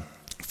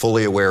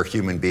fully aware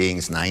human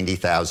beings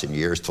 90,000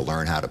 years to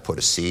learn how to put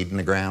a seed in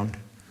the ground?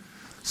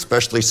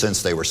 Especially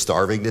since they were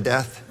starving to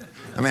death?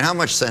 I mean, how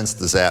much sense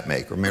does that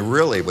make? I mean,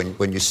 really,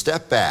 when you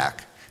step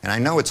back, and I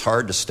know it's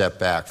hard to step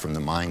back from the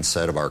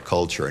mindset of our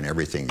culture and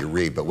everything you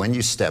read, but when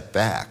you step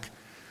back,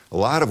 a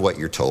lot of what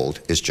you're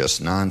told is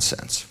just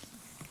nonsense.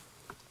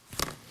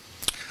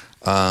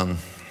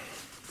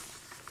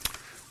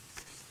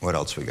 What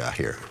else we got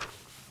here?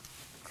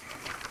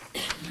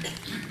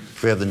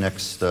 We have the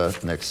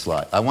next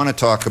slide. I want to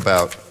talk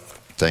about,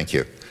 thank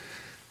you.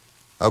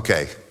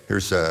 Okay,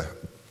 here's a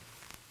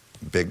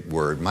big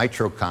word,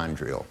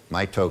 mitochondrial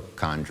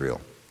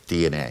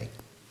DNA.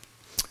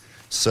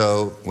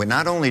 So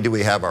not only do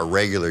we have our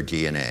regular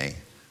DNA,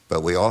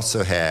 but we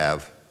also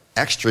have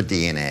extra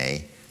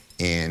DNA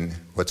in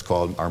what's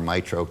called our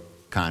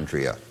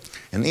mitochondria.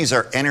 And these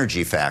are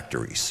energy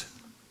factories,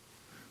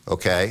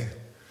 okay?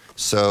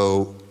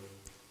 So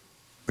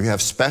we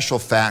have special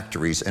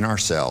factories in our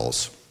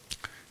cells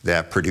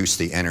that produce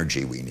the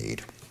energy we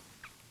need.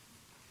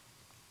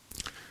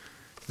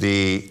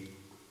 They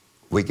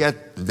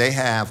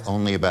have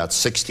only about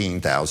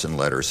 16,000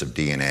 letters of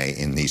DNA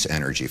in these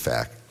energy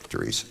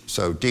factories.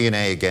 So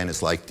DNA, again,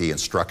 is like the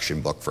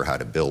instruction book for how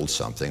to build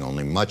something,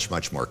 only much,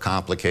 much more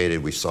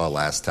complicated. We saw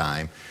last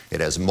time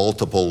it has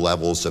multiple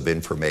levels of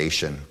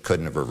information,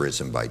 couldn't have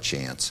arisen by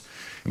chance.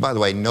 And by the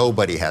way,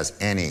 nobody has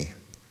any,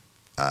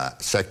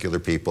 secular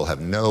people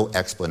have no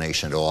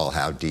explanation at all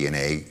how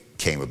DNA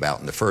came about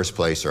in the first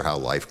place or how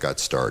life got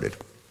started.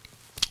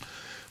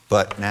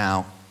 But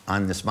now,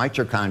 on this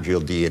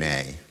mitochondrial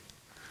DNA,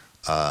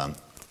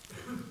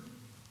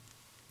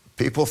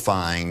 people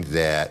find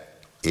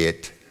that the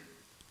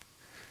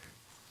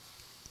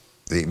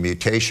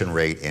mutation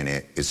rate in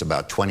it is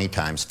about 20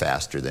 times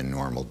faster than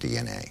normal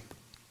DNA.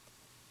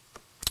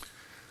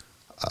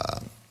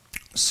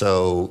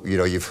 So,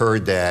 you've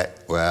heard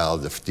that, well,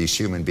 these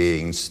human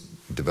beings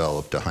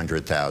developed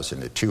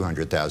 100,000 to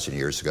 200,000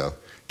 years ago.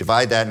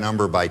 Divide that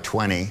number by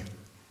 20,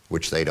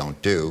 which they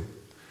don't do,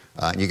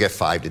 and you get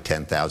 5 to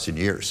 10,000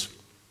 years.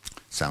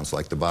 Sounds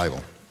like the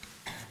Bible.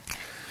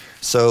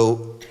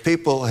 So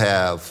people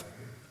have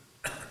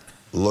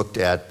looked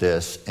at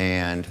this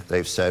and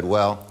they've said,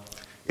 well,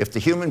 if the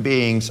human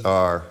beings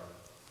are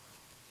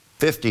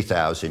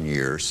 50,000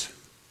 years,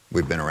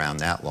 we've been around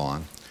that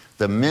long,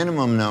 the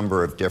minimum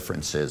number of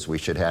differences we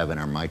should have in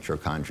our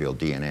mitochondrial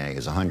DNA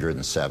is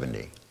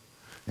 170.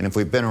 And if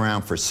we've been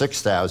around for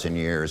 6,000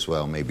 years,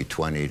 well, maybe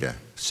 20 to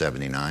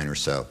 79 or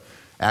so.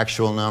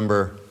 Actual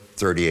number,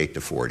 38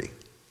 to 40.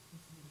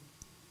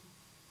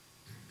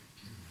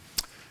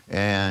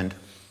 And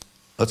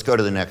let's go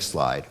to the next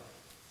slide,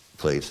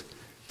 please.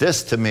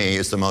 This, to me,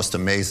 is the most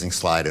amazing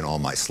slide in all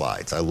my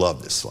slides. I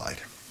love this slide.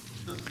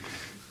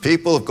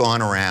 People have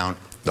gone around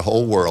the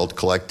whole world,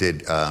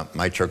 collected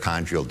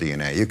mitochondrial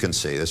DNA. You can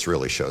see, this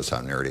really shows how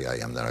nerdy I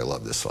am that I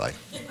love this slide.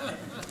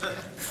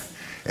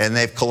 And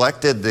they've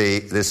collected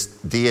this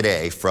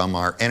DNA from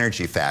our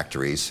energy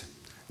factories,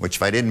 which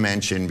if I didn't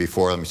mention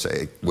before, let me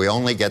say, we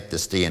only get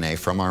this DNA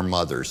from our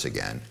mothers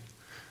again.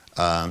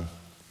 And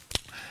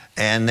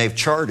they've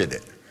charted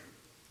it,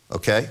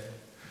 okay?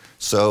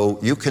 So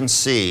you can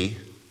see,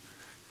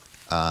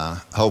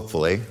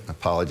 hopefully,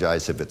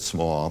 apologize if it's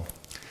small,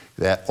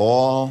 that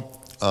for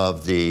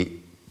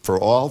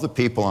all the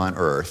people on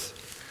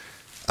Earth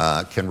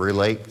can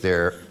relate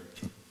their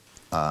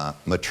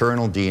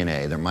maternal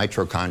DNA, their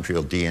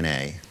mitochondrial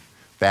DNA,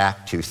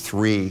 back to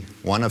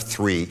one of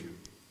three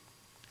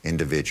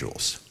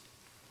individuals.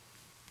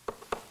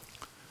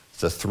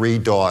 The three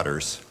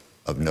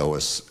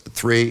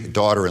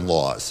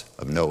daughter-in-laws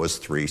of Noah's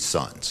three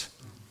sons.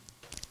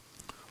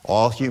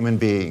 All human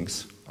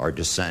beings are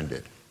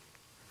descended,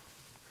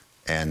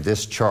 and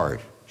this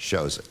chart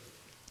shows it.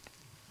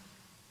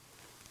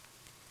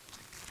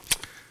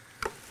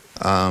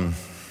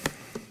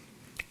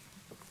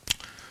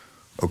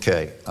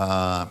 Okay,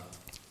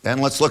 and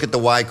let's look at the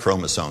Y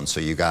chromosome so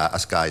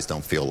us guys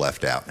don't feel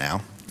left out now.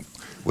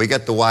 We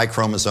get the Y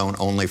chromosome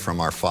only from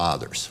our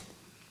fathers.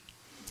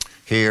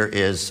 Here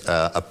is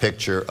a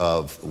picture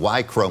of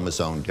Y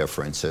chromosome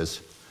differences.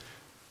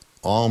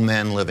 All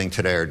men living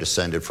today are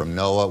descended from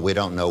Noah. We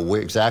don't know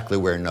exactly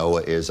where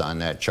Noah is on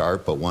that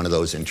chart, but one of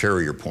those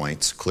interior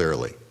points,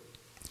 clearly.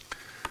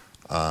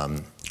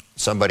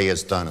 Somebody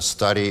has done a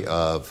study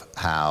of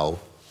how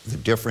the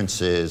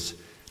differences,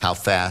 how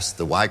fast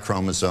the Y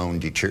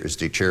chromosome is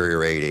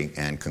deteriorating,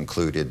 and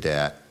concluded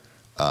that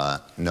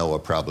Noah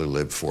probably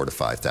lived 4,000 to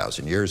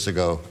 5,000 years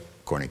ago,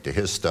 according to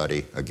his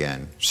study.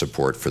 Again,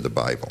 support for the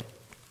Bible.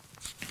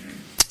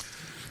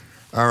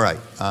 All right,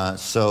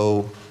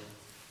 so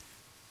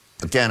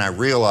again, I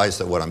realize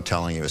that what I'm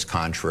telling you is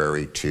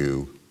contrary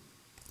to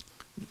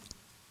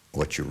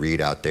what you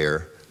read out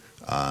there.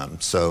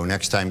 So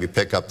next time you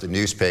pick up the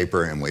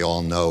newspaper, and we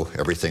all know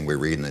everything we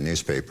read in the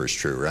newspaper is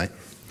true, right?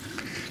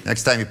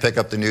 Next time you pick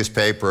up the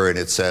newspaper and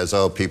it says,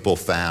 oh, people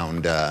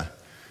found,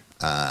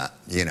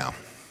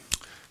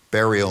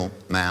 burial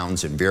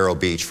mounds in Vero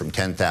Beach from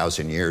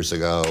 10,000 years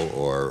ago,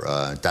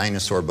 or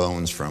dinosaur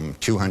bones from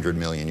 200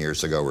 million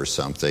years ago or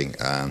something,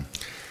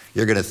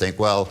 you're going to think,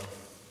 well,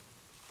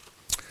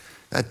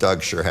 that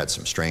Doug sure had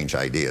some strange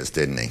ideas,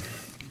 didn't he?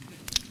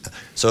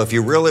 So if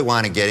you really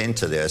want to get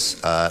into this,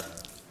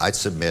 I'd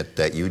submit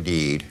that you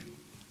need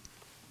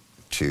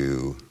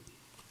to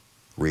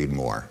read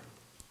more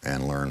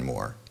and learn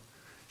more.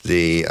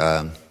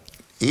 The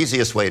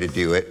easiest way to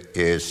do it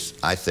is,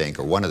 I think,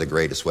 or one of the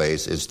greatest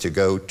ways, is to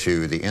go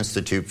to the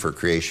Institute for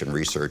Creation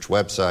Research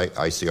website,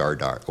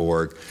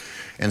 icr.org,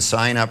 and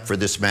sign up for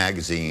this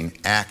magazine,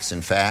 Acts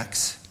and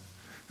Facts.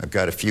 I've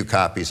got a few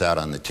copies out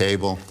on the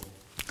table.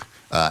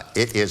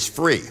 It is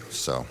free,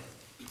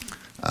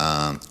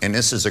 and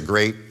this is a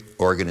great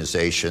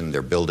organization.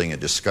 They're building a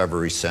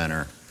discovery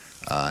center.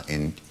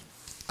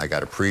 I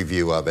got a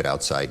preview of it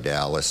outside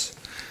Dallas.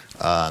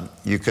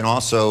 You can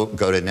also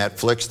go to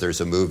Netflix.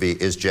 There's a movie,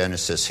 Is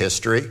Genesis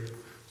History?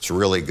 It's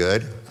really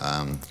good.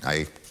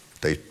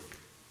 They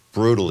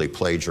brutally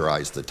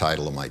plagiarized the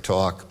title of my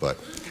talk, but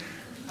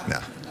no,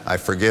 I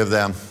forgive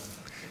them.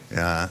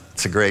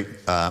 It's a great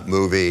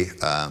movie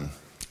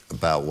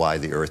about why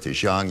the earth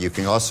is young. You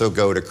can also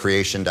go to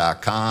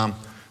creation.com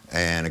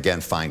and again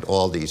find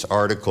all these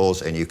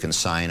articles, and you can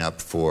sign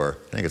up for,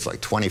 I think it's like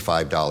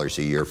 $25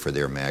 a year for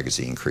their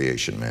magazine,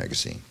 Creation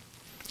Magazine.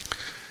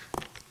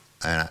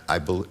 And I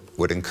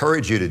would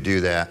encourage you to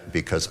do that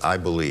because I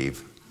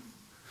believe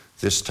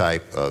this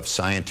type of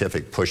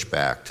scientific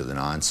pushback to the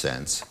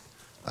nonsense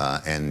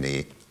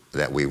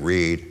that we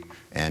read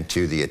and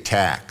to the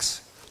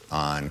attacks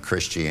on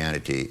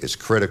Christianity is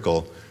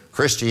critical.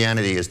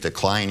 Christianity is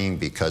declining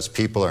because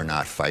people are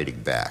not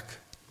fighting back.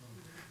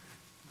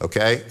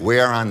 Okay? We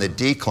are on the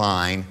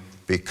decline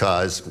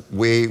because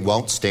we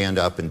won't stand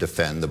up and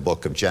defend the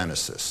book of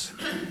Genesis.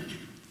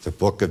 The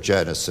book of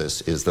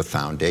Genesis is the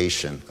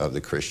foundation of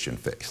the Christian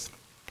faith.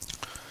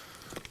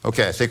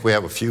 Okay, I think we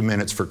have a few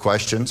minutes for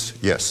questions.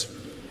 Yes?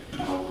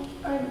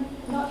 I'm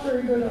not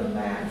very good on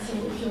math, so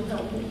if you'll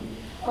help me.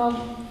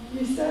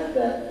 You said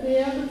that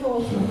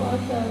Neanderthals were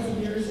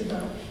 5,000 years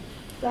ago.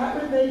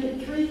 That would make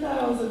it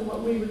 3,000,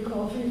 what we would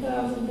call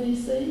 3,000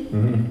 BC.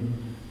 Mm-hmm.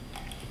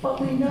 But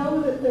we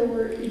know that there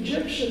were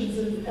Egyptians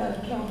and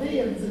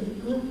Chaldeans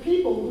and group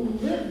people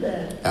who lived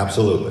then.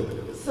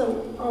 Absolutely.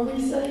 So are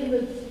we saying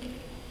that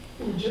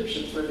the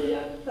Egyptians were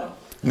Neanderthals?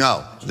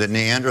 No, the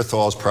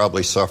Neanderthals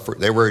probably suffered.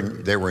 They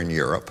were in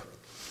Europe,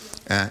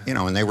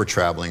 and they were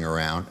traveling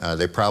around.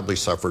 They probably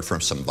suffered from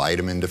some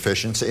vitamin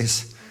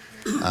deficiencies,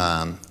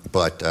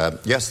 but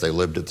yes, they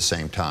lived at the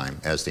same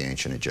time as the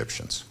ancient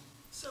Egyptians.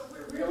 So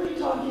we're really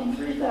talking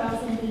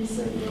 3,000 BC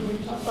when we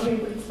talk. I mean,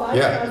 it's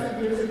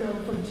 5,000 years ago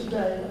from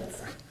today.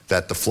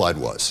 That the flood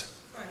was,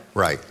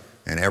 right?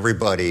 And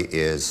everybody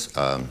is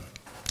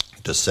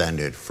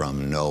descended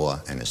from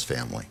Noah and his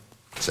family.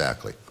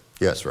 Exactly.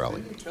 Yes, Raleigh.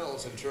 Didn't you tell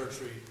us in church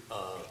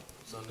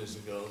Sundays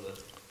ago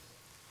that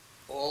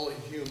all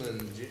human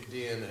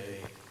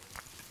DNA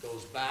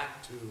goes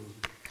back to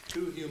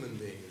two human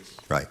beings,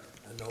 right,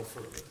 and no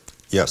further?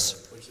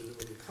 Yes. Which is,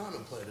 when you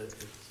contemplate it,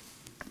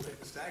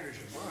 it staggers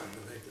your mind to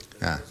think that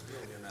there's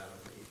really an Adam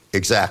and Eve.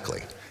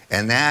 Exactly,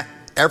 and that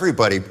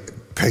everybody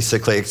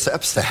basically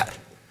accepts that.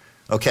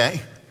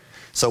 Okay,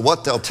 so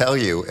what they'll tell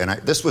you, and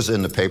this was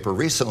in the paper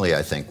recently,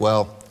 I think.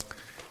 Well,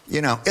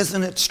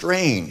 isn't it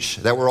strange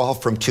that we're all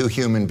from two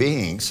human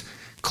beings?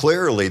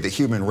 Clearly, the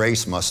human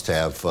race must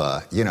have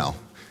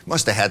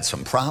had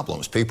some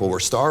problems. People were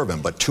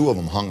starving, but two of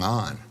them hung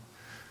on.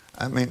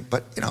 I mean,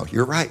 but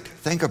you're right.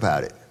 Think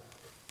about it.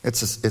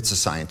 It's a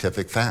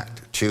scientific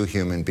fact. Two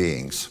human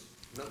beings.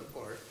 Another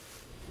part.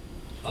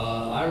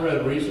 I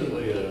read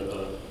recently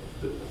a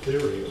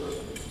theory or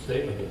a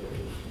statement that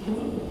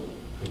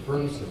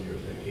confirms some of your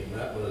thinking.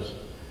 That was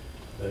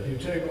that if you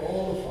take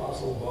all the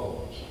fossil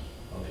bones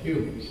of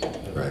humans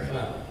that right. are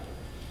found,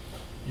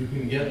 you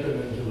can get them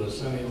into a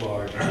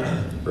semi-large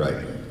human.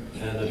 Right.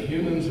 And if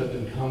humans have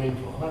been coming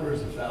for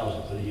hundreds of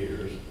thousands of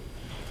years,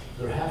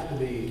 there have to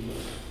be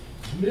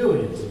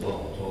millions of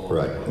bones all over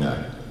the world.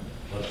 No.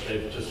 But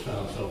they've just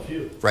found so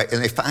few. Right,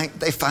 and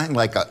they find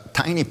like a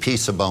tiny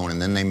piece of bone,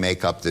 and then they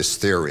make up this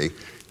theory,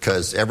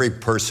 because every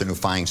person who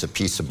finds a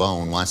piece of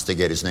bone wants to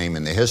get his name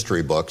in the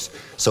history books.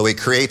 So he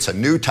creates a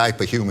new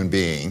type of human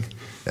being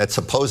that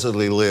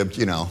supposedly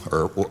lived,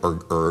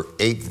 or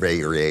ate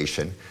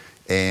variation,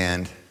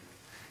 and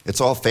it's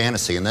all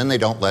fantasy. And then they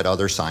don't let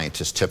other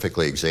scientists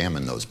typically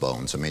examine those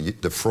bones. I mean,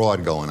 the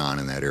fraud going on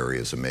in that area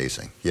is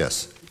amazing.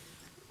 Yes?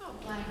 What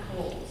about black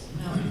holes?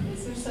 Now,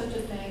 is there such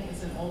a thing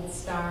as an old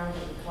star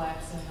that would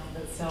collapse in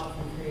on itself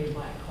and create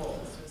black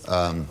holes?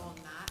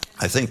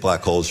 I think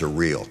black holes are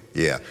real,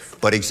 yeah.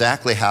 But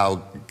exactly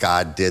how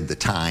God did the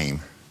time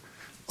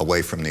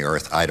away from the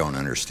earth, I don't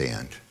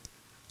understand.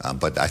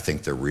 But I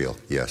think they're real,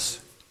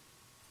 yes.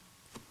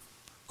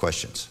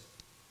 Questions?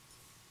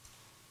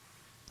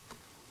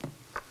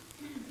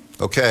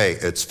 Okay,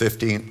 it's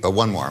 15,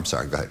 one more, I'm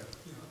sorry, go ahead.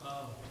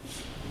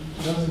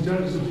 Doesn't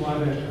Genesis imply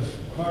that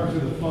prior to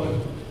the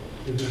flood,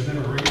 that there's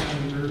never rain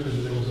on the earth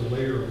and there was a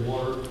layer of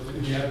water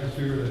in the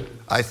atmosphere that...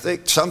 I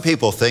think some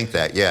people think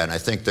that, yeah, and I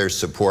think there's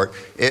support.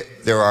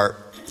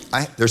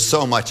 There's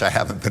so much I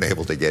haven't been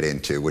able to get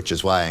into, which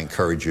is why I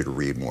encourage you to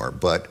read more.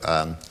 But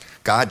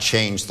God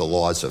changed the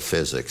laws of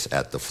physics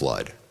at the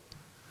flood.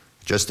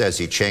 Just as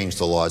he changed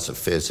the laws of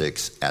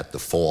physics at the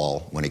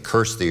fall, when he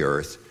cursed the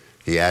earth,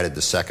 he added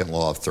the second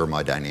law of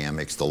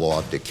thermodynamics, the law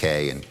of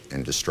decay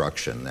and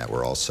destruction that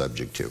we're all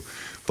subject to.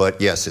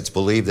 But yes, it's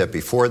believed that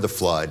before the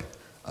flood,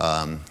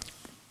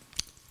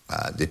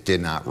 it did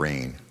not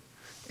rain,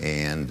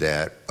 and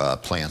that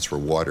plants were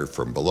watered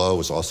from below. It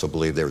was also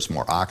believed there was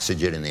more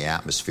oxygen in the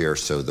atmosphere,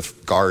 so the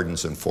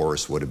gardens and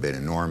forests would have been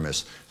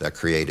enormous. That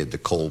created the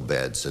coal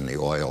beds and the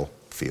oil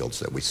fields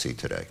that we see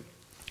today.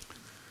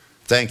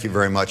 Thank you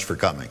very much for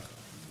coming.